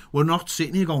 where we're not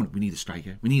sitting here going, we need a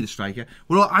striker.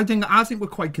 Well, I think we're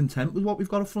quite content with what we've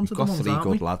got up front. We've got 3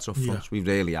 good lads up front. We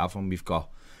really have, and we've got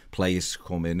players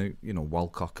come in who,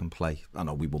 Walcott can play. I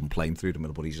know we wouldn't play him through the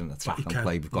middle, but he's an attacking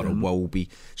play. We've got a Wobie.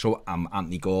 So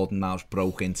Anthony Gordon now's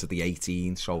broke into the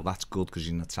 18, so that's good because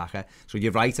he's an attacker. So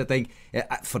you're right, I think,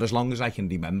 for as long as I can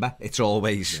remember, it's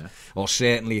always, or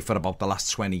certainly for about the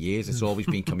last 20 years, it's always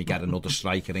been, can we get another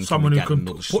striker in? Someone who can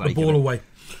put the ball away.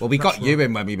 Well, we got you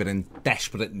in when we were in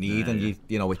desperate need, and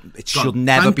it should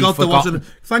never be forgotten.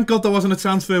 Thank God there wasn't a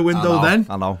transfer window then.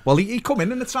 I know. Well, he come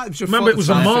in the time. Remember, it was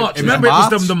a March. Remember, it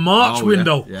was the March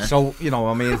window. Yeah. So,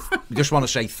 I just want to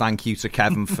say thank you to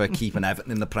Kevin for keeping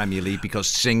Everton in the Premier League, because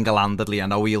single-handedly, I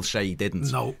know he'll say he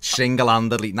didn't. No.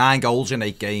 Single-handedly, 9 goals in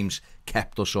 8 games,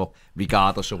 kept us up,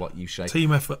 regardless of what you say.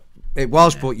 Team effort. It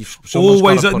was, but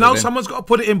someone's got to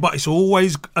put it in, but it's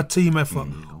always a team effort,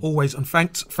 always. And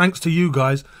thanks to you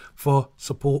guys for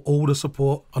all the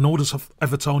support, and all the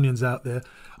Evertonians out there.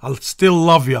 I still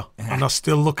love you, and I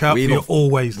still look out for you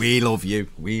always. We love you.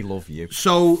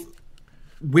 So,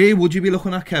 where would you be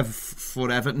looking at, Kev,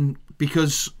 for Everton?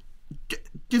 Because do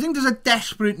you think there's a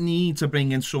desperate need to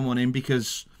bring in someone in?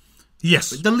 Because yes,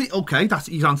 he's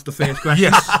answered the first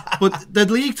question. Yes, but the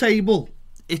league table.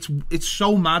 It's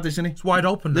so mad, isn't it? It's wide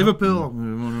open. Liverpool,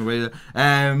 but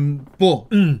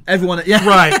everyone,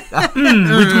 right. We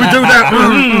do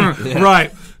that,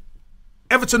 right?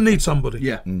 Everton needs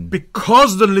somebody,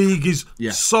 because the league is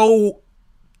so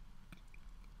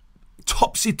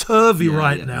topsy turvy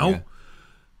now. Yeah.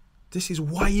 This is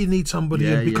why you need somebody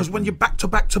in, because when you're back to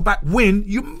back win,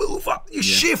 you move up, you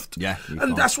shift,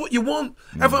 and that's what you want.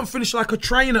 Everton finished like a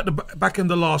train at the back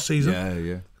end of last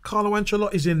season. Carlo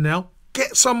Ancelotti's in now.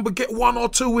 Get 1 or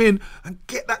 2 in, and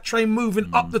get that train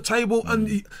moving up the table,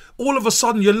 and all of a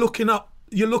sudden you're looking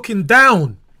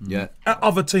down at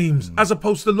other teams, as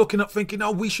opposed to looking up thinking,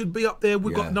 we should be up there,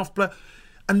 we've got enough play,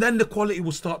 and then the quality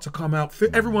will start to come out.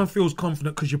 Everyone feels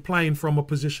confident because you're playing from a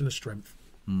position of strength.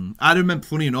 I remember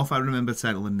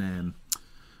telling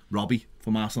Robbie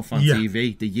from Arsenal Fan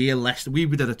TV the year Leicester, we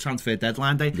did a transfer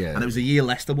deadline day, and it was the year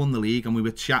Leicester won the league, and we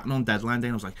were chatting on deadline day,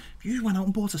 and I was like, if you went out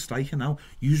and bought a striker now,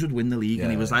 you should win the league.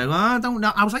 And he was like, I don't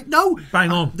know. I was like, no,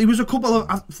 bang on. There was a couple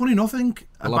of funny enough, I think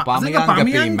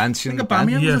Aubameyang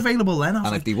was available then.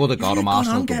 And if they would have got him,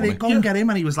 Arsenal go and get him.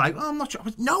 And he was like, I'm not sure.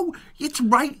 No, it's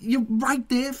right, you're right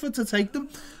there to take them.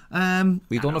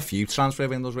 We've done a few transfer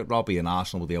windows with Robbie, and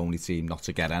Arsenal were the only team not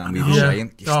to get in, and we were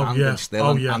saying you're standing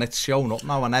still, and it's shown up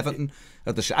now. And Everton,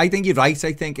 I think you're right.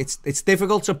 I think it's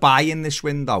difficult to buy in this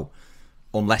window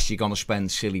unless you're going to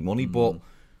spend silly money. But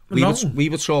we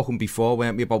were talking before,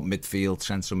 weren't we, about midfield,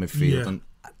 central midfield, and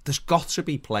there's got to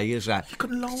be players at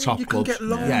top clubs. Get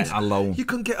loans. Yeah, a loan. You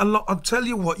can get a lot. I'll tell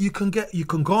you what, you can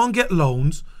go and get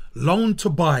loans, loan to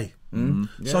buy.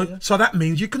 So that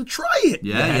means you can try it.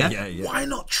 Yeah. Why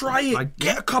not try it?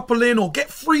 Get a couple in, or get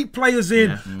 3 players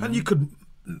in, and you could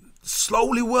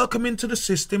slowly work them into the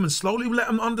system and slowly let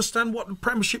them understand what the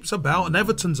Premiership's about and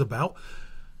Everton's about,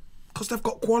 because they've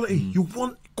got quality. You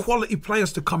want quality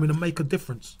players to come in and make a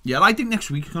difference. Yeah, I think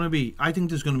next week's going to be. I think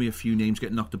there's going to be a few names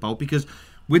getting knocked about, because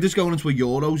with us going into a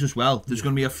Euros as well, there's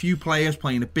going to be a few players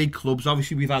playing at big clubs.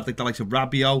 Obviously, we've had the likes of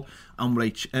Rabiot,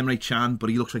 Emre Can, but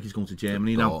he looks like he's going to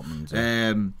Germany now.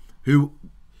 Who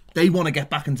they want to get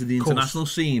back into the international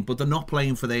scene, but they're not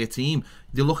playing for their team.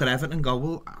 They look at Everton and go,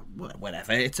 well,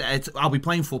 whatever. I'll be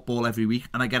playing football every week,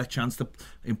 and I get a chance to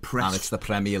impress. And it's the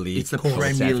Premier League. It's the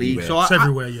Premier League. So it's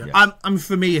everywhere, yeah. And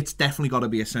for me, it's definitely got to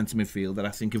be a centre midfielder.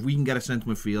 I think if we can get a centre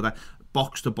midfielder,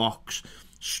 box to box,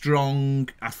 strong,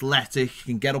 athletic,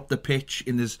 can get up the pitch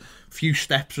in as few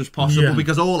steps as possible,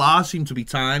 because all ours seem to be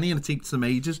tiny and it takes some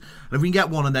ages. And if we can get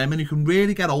one of them and who can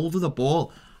really get hold of the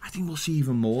ball, I think we'll see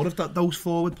even more of those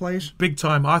forward players. Big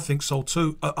time, I think so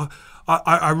too.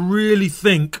 I really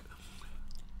think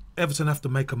Everton have to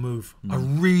make a move. I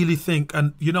really think,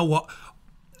 and you know what?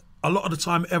 A lot of the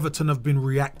time, Everton have been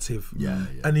reactive.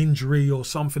 An injury or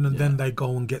something, and then they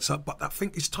go and get up. But I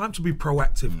think it's time to be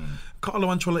proactive. Carlo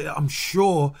Ancelotti, I'm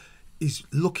sure, is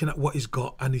looking at what he's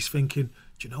got and he's thinking,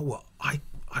 do you know what? I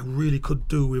really could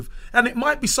do with, and it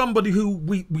might be somebody who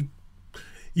we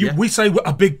say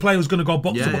a big player who's going to go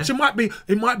box to box. It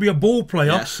might be a ball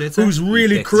player who's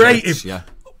really creative.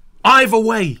 Either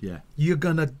way, you're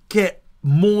going to get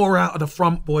more out of the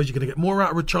front boys. You're going to get more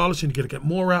out of Richarlison. You're going to get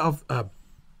more out of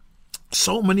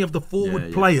so many of the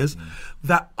forward players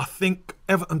that I think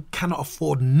Everton cannot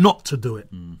afford not to do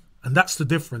it. And that's the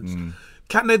difference.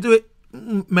 Can they do it?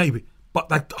 Maybe.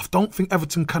 But I don't think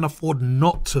Everton can afford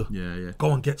not to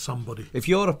go and get somebody. If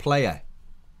you're a player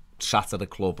sat at a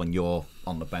club and you're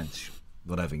on the bench,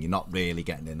 whatever, and you're not really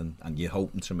getting in and you're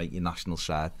hoping to make your national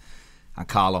side, and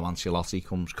Carlo Ancelotti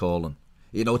comes calling,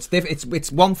 you know,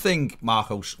 it's one thing,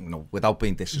 Marcos, you know, without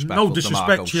being disrespectful to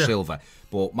Marco Silva,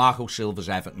 but Marco Silva's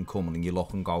Everton coming and you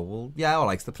look and go, well, yeah, all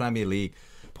right, it's the Premier League,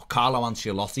 but Carlo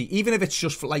Ancelotti, even if it's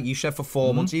just for, like you said, for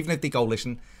 4 months, even if they go,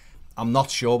 listen, I'm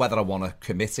not sure whether I want to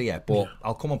commit to you, but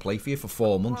I'll come and play for you for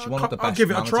 4 months. You're one of the best. I'll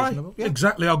give it a try.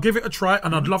 Exactly, I'll give it a try,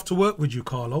 and I'd love to work with you,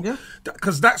 Carlo,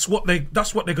 because that's what they're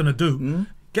going to do.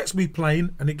 Gets me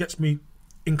playing, and it gets me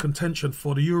in contention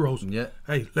for the Euros.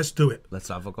 Hey, let's do it. Let's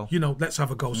have a go. You know, let's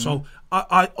have a go. So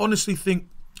I honestly think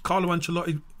Carlo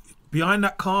Ancelotti, behind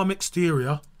that calm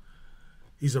exterior,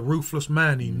 he's a ruthless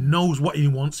man. He knows what he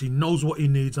wants. He knows what he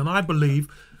needs, and I believe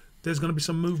there's going to be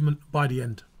some movement by the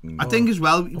end. I think as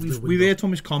well, we've heard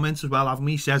Tommy's comments as well, haven't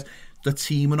we? He says, the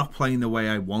team are not playing the way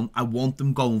I want. I want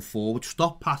them going forward.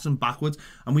 Stop passing backwards.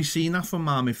 And we've seen that from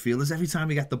our midfielders. Every time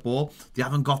we get the ball, they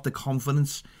haven't got the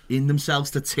confidence in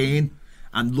themselves to turn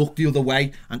and look the other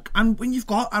way. And when you've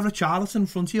got a Richarlison in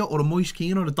front of you, or a Moise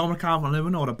Kean, or a Dominic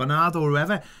Calvert-Lewin, or a Bernardo, or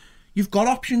whoever, you've got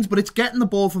options, but it's getting the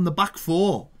ball from the back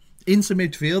four into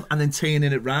midfield and then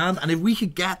turning it round. And if we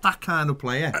could get that kind of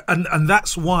player... And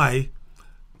that's why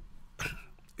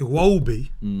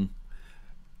Iwobi,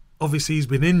 obviously he's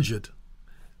been injured.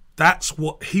 That's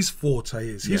what his forte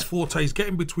is. His forte is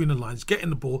getting between the lines, getting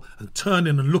the ball and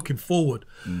turning and looking forward.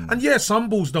 And some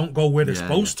balls don't go where they're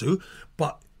supposed to,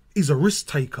 but he's a risk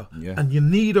taker. And you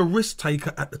need a risk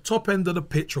taker at the top end of the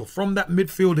pitch or from that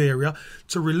midfield area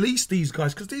to release these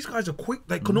guys, because these guys are quick.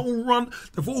 They can all run.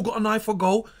 They've all got an eye for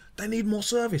goal. They need more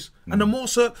service. And the more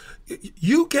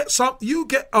you get an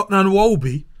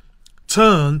Iwobi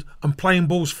turned and playing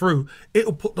balls through,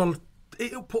 it'll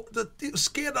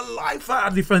scare the life out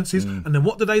of defences. And then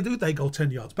what do? They go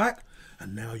 10 yards back,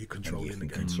 and now you control it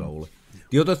again.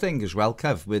 The other thing as well,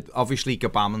 Kev, with obviously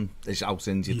Gabaman is out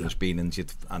injured, has been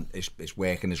injured, and is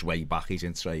working his way back. He's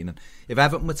in training. If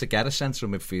Everton were to get a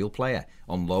central midfield player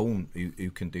on loan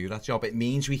who can do that job, it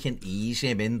means we can ease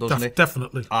him in, doesn't it?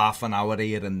 Definitely. Half an hour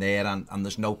here and there, and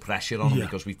there's no pressure on him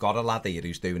because we've got a lad here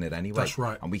who's doing it anyway. That's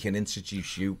right. And we can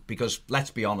introduce you, because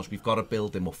let's be honest, we've got to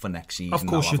build him up for next season. Of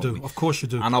course you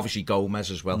do. And obviously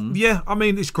Gomez as well. Yeah, I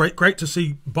mean, it's great to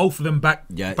see both of them back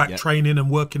training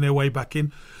and working their way back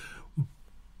in.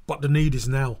 But the need is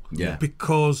now,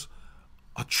 because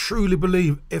I truly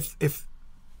believe if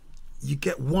you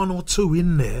get one or two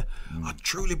in there, I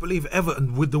truly believe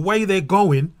Everton, with the way they're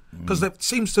going, because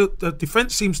the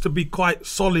defence seems to be quite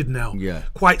solid now,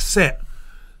 quite set.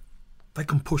 They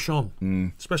can push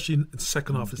on, especially in the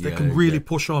second half. They can really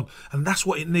push on, and that's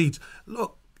what it needs.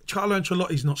 Look, Carlo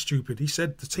Ancelotti's not stupid. He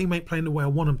said the team ain't playing the way I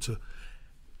want them to.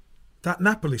 That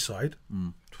Napoli side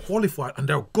qualified, and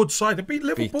they're a good side. They beat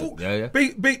Liverpool.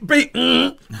 Beat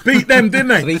them, didn't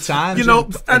they? 3 times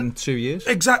in 2 years.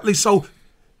 Exactly. So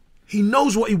he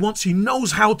knows what he wants. He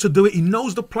knows how to do it. He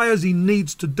knows the players he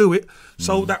needs to do it.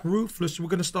 So we're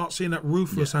going to start seeing that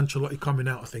ruthless Ancelotti coming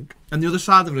out, I think. And the other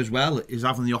side of it as well is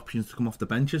having the options to come off the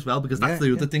bench as well, because that's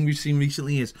the other thing we've seen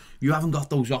recently is you haven't got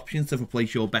those options to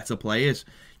replace your better players.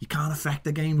 you can't affect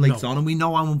the game later on, and we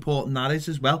know how important that is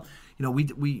as well. You know,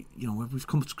 we've just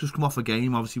come off a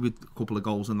game, obviously with a couple of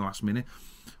goals in the last minute.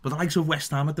 But the likes of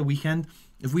West Ham at the weekend,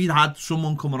 if we'd had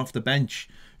someone coming off the bench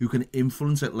who can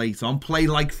influence it later on, play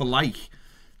like for like,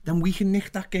 then we can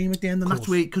nick that game at the end. And that's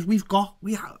where, because I don't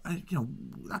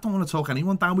want to talk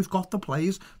anyone down. We've got the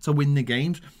players to win the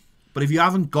games. But if you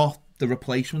haven't got the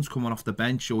replacements coming off the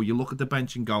bench, or you look at the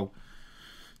bench and go,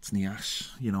 it's Niasse,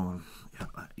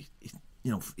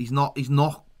 he's not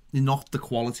the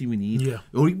quality we need. Yeah.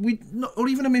 Or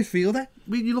even a midfielder.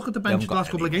 You look at the bench the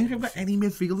last couple of games, we haven't got any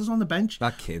midfielders on the bench.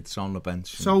 That kid's on the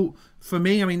bench. So, for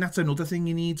me, I mean, that's another thing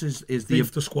you need is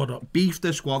beef the squad up. Beef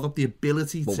the squad up, the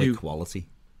ability but to... with quality.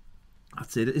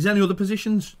 That's it. Is there any other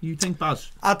positions you think,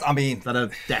 Baz? I mean... that are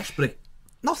desperate?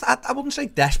 I wouldn't say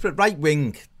desperate. Right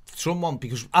wing, someone,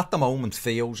 because at the moment,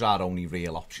 Theo's our only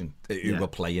real option who we're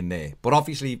playing there. But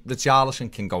obviously, Richarlison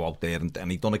can go out there,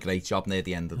 and he's done a great job near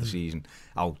the end of the season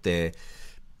out there.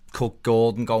 Could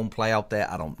Gordon go and play out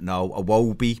there? I don't know.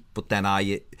 Iwobi, but then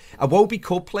Iwobi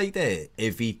could play there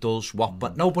if he does what...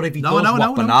 But no, but if he does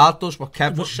what Bernard does, what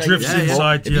Kev was saying... Drifts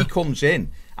inside, if he comes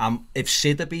in, if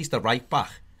Sidibe's the right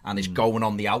back and is going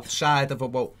on the outside of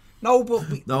a... No, but...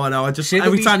 I just...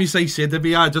 Every time you say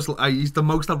Sidibe, he's the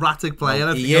most erratic player.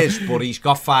 Well, he is, but he's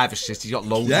got 5 assists. He's got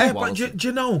loads of quality. But do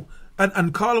you know...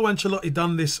 And Carlo Ancelotti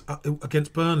done this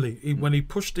against Burnley when he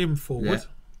pushed him forward.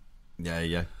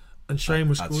 Yeah. And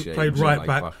Seamus played right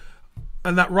back.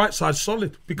 And that right side's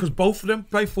solid because both of them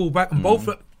play full back, and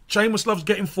Seamus loves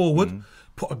getting forward.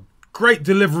 Put a great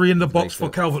delivery in the box for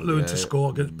Calvert-Lewin to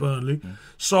score against Burnley.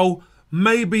 So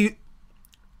maybe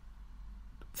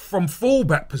from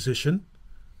full-back position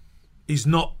is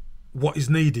not what is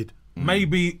needed.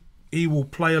 Maybe he will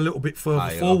play a little bit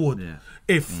further forward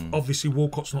if obviously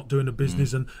Walcott's not doing the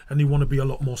business and he want to be a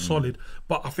lot more solid.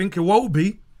 But I think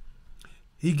Iwobi,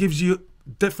 he gives you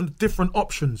different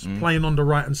options playing on the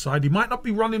right hand side. He might not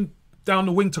be running down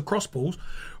the wing to cross balls,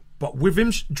 but with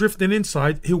him drifting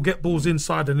inside, he'll get balls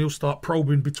inside and he'll start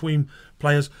probing between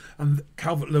players. And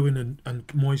Calvert-Lewin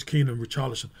and Moise Keane and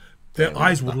Richarlison, their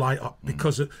eyes will light up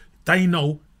because they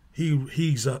know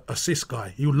he's a assist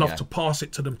guy. He would love to pass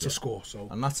it to them to score. So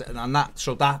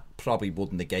that probably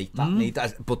wouldn't negate that need.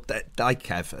 But like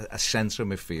Kev, a centre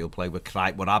midfield play, we're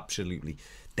absolutely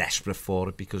desperate for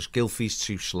it because Gylfi's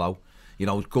too slow. You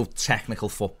know, good technical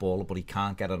footballer, but he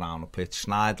can't get around the pitch.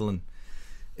 Schneiderlin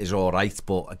is all right,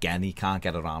 but again, he can't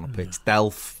get around the pitch.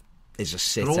 Delph is a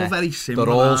sitter. They're all very similar.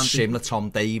 They're all similar. Tom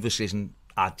Davis isn't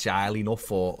agile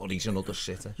enough, or he's another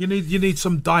sitter. You need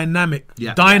some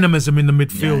dynamism in the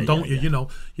midfield, don't you? You know,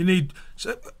 you need.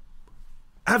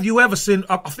 Have you ever seen?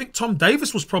 I think Tom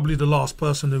Davis was probably the last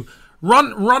person who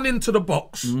run into the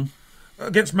box.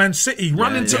 Against Man City,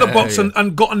 run into the box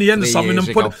and got on the end of something and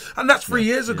put it, and that's 3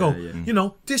 years ago. You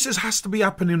know, this has to be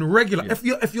happening regular.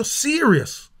 If you're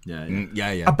serious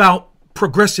about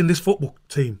progressing this football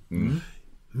team,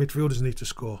 midfielders need to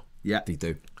score. Yeah, they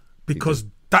do. Because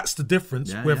that's the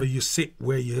difference, whether you sit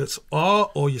where you are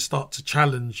or you start to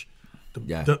challenge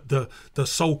the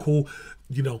so-called,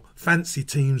 fancy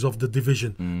teams of the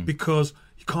division. Because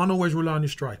you can't always rely on your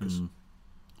strikers.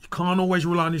 Can't always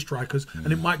rely on his strikers,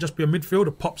 and it might just be a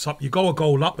midfielder pops up, you go a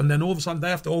goal up, and then all of a sudden they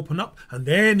have to open up, and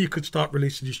then you could start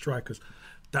releasing your strikers.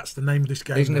 That's the name of this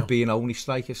game. Isn't it being only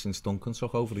striker since Duncan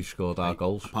took over who scored our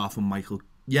goals? Apart from Michael.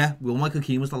 Yeah, well, Michael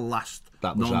Keane was the last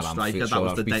non-striker. That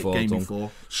was the game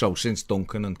before. So since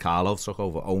Duncan and Carlo took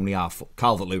over, only our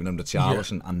Calvert-Lewin and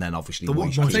Richarlison, and then obviously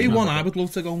Moise Keane. I'll tell you one I would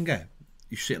love to go and get.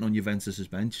 He's sitting on Juventus'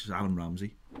 bench, Aaron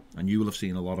Ramsey. And you will have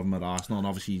seen a lot of him at Arsenal, and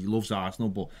obviously he loves Arsenal,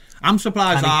 but I'm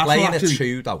surprised Arsenal actually... Can he play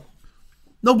in a 2 though?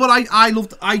 No, but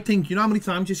I think, you know how many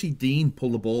times you see Dean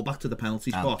pull the ball back to the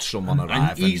penalty spot?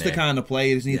 And he's the kind of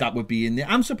player, isn't he, that would be in there.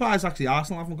 I'm surprised actually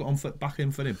Arsenal haven't got back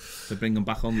in for him to bring him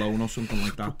back on loan or something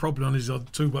like that. Probably on his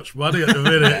too much money at the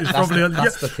minute. It's probably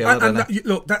that's the killer,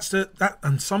 look,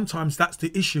 and sometimes that's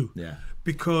the issue. Yeah.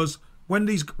 Because when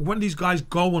these guys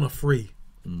go on a free,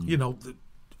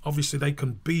 obviously they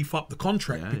can beef up the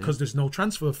contract because there's no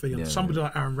transfer fee, and somebody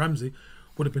like Aaron Ramsey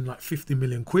would have been like 50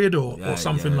 million quid or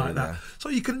something like that. So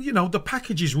you can, the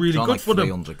package is really good like for them.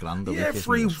 300 grand. Yeah,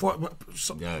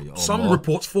 some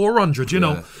reports 400.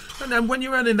 And then when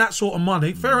you're earning that sort of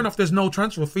money, fair enough. There's no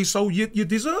transfer fee, so you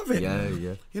deserve it. Yeah.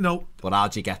 But how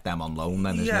do you get them on loan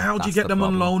then? How do you get them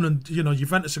on loan? And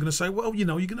Juventus are going to say, well, you're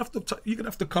going to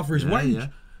have to cover his wage. Yeah.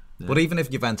 But even if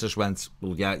Juventus went,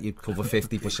 you'd cover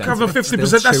 50%. Cover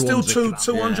 50%. That's still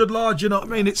 200 large. You know what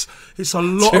I mean? It's a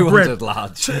lot of bread.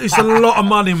 Large. It's a lot of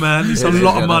money, man. It's a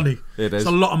lot of money. It is. It's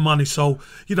a lot of money. So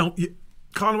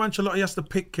Carlo Ancelotti has to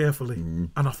pick carefully,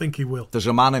 and I think he will. There's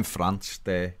a man in France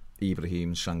there,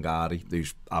 Ibrahim Sangari,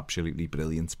 who's absolutely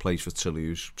brilliant. Plays for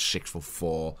Toulouse,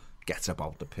 6'4", gets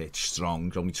about the pitch,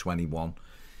 strong, only 21.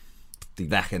 They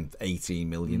reckon 18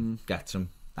 million gets him.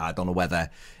 I don't know whether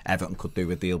Everton could do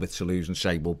a deal with Toulouse and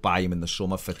say we'll buy him in the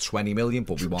summer for 20 million,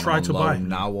 but we want him on loan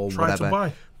now or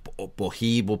whatever. But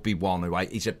he would be one who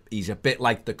he's a bit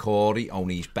like Decore,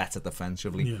 only he's better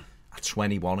defensively. Yeah. At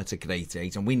 21, it's a great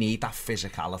age, and we need that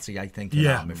physicality, I think.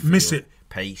 Yeah, miss it.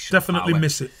 Pace, definitely power.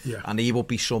 Miss it. Yeah, and he will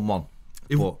be someone.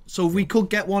 So if we could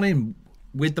get one in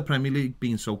with the Premier League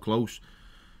being so close,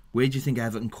 where do you think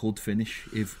Everton could finish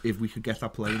if we could get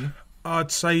that player in?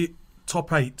 I'd say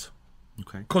top 8.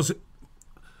 Okay. Because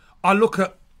I look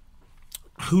at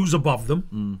who's above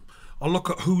them. I look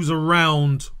at who's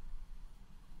around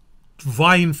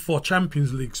vying for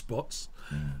Champions League spots.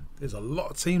 There's a lot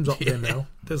of teams up there now.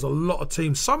 There's a lot of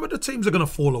teams. Some of the teams are going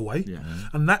to fall away. Yeah.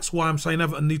 And that's why I'm saying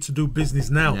Everton need to do business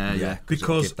now. Yeah,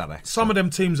 because some of them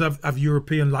teams have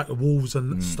European, like the Wolves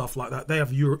and stuff like that. They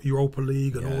have Europa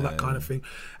League and all that kind of thing.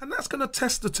 And that's going to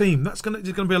test the team. There's going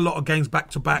to be a lot of games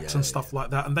back-to-backs and stuff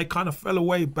like that. And they kind of fell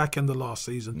away back in the last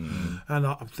season. And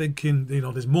I'm thinking,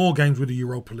 there's more games with the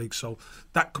Europa League. So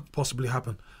that could possibly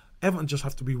happen. Everton just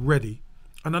have to be ready.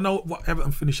 And I know what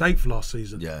Everton finished 8th last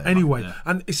season.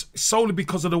 And it's solely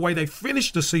because of the way they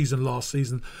finished the season last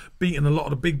season, beating a lot of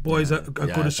the big boys at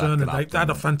Goodison, and they had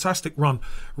a fantastic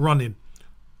running.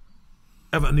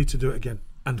 Everton need to do it again.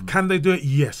 And can they do it?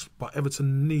 Yes, but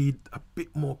Everton need a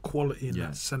bit more quality in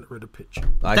that centre of the pitch.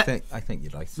 I think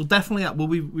you're right. Well, definitely. Well,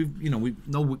 we've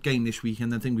no game this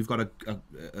weekend. I think we've got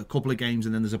a couple of games,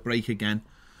 and then there's a break again.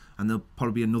 And there'll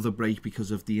probably be another break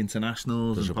because of the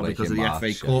internationals and probably because of the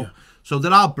FA Cup. Yeah. So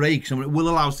there are breaks, and it will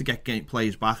allow us to get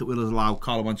players back. It will allow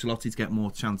Carlo Ancelotti to get more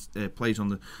chance plays on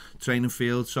the training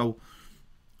field. So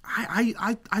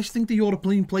I think the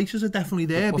European places are definitely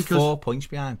there. Because 4 points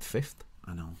behind 5th.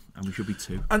 I know, and we should be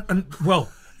 2.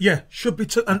 Should be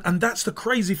 2. And that's the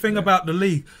crazy thing about the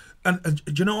league. And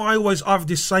I have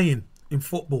this saying in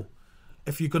football: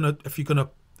 if you're gonna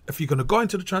go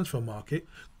into the transfer market,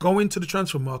 go into the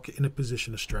transfer market in a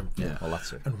position of strength. Yeah, well,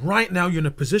 that's it. And right now you're in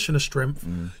a position of strength.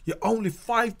 You're only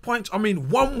 5 points. I mean,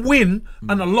 one win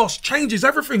and a loss changes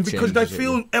everything because they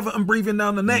feel Everton breathing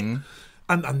down the neck.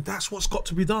 And that's what's got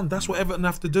to be done. That's what Everton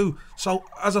have to do. So,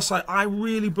 as I say, I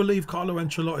really believe Carlo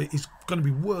Ancelotti is going to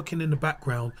be working in the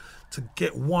background to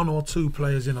get 1 or 2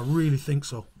 players in. I really think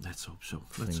so. Let's hope so.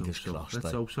 Let's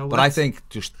hope so. But I think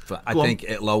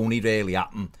it'll only really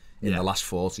happen in the last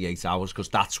 48 hours, because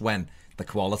that's when the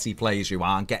quality players who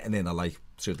aren't getting in are like,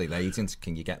 to the agents,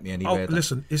 can you get me anywhere?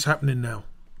 Listen, it's happening now.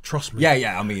 Trust me.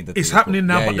 Yeah, I mean... It's happening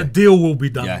now, but the deal will be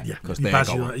done. Yeah, because they're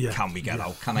going, can we get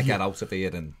out? Can I get out of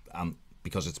here? And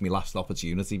because it's my last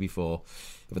opportunity before...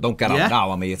 If I don't get out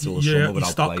now, I'm here till the summer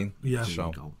without playing. Yeah. So,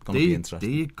 it's going to be interesting.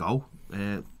 There you go.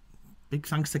 Big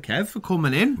thanks to Kev for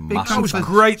coming in. It was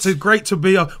great to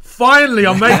be on. Finally,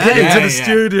 I'm making it into the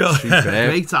studio.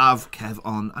 Great to have Kev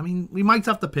on. I mean, we might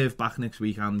have the Piv back next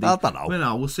week, Andy. I don't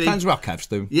know. We'll see. Depends what Kev's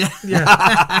doing. Yeah.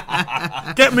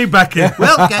 Get me back in.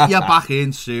 We'll get you back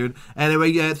in soon.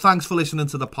 Anyway, thanks for listening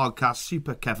to the podcast.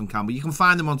 Super Kevin Campbell. You can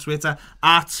find him on Twitter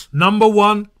at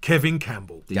 #1 Kevin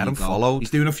Campbell. Get him followed. He's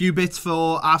doing a few bits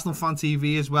for Arsenal Fan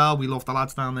TV as well. We love the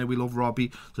lads down there. We love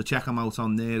Robbie. So check him out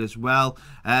on there as well.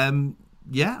 And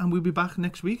we'll be back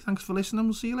next week. Thanks for listening.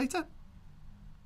 We'll see you later.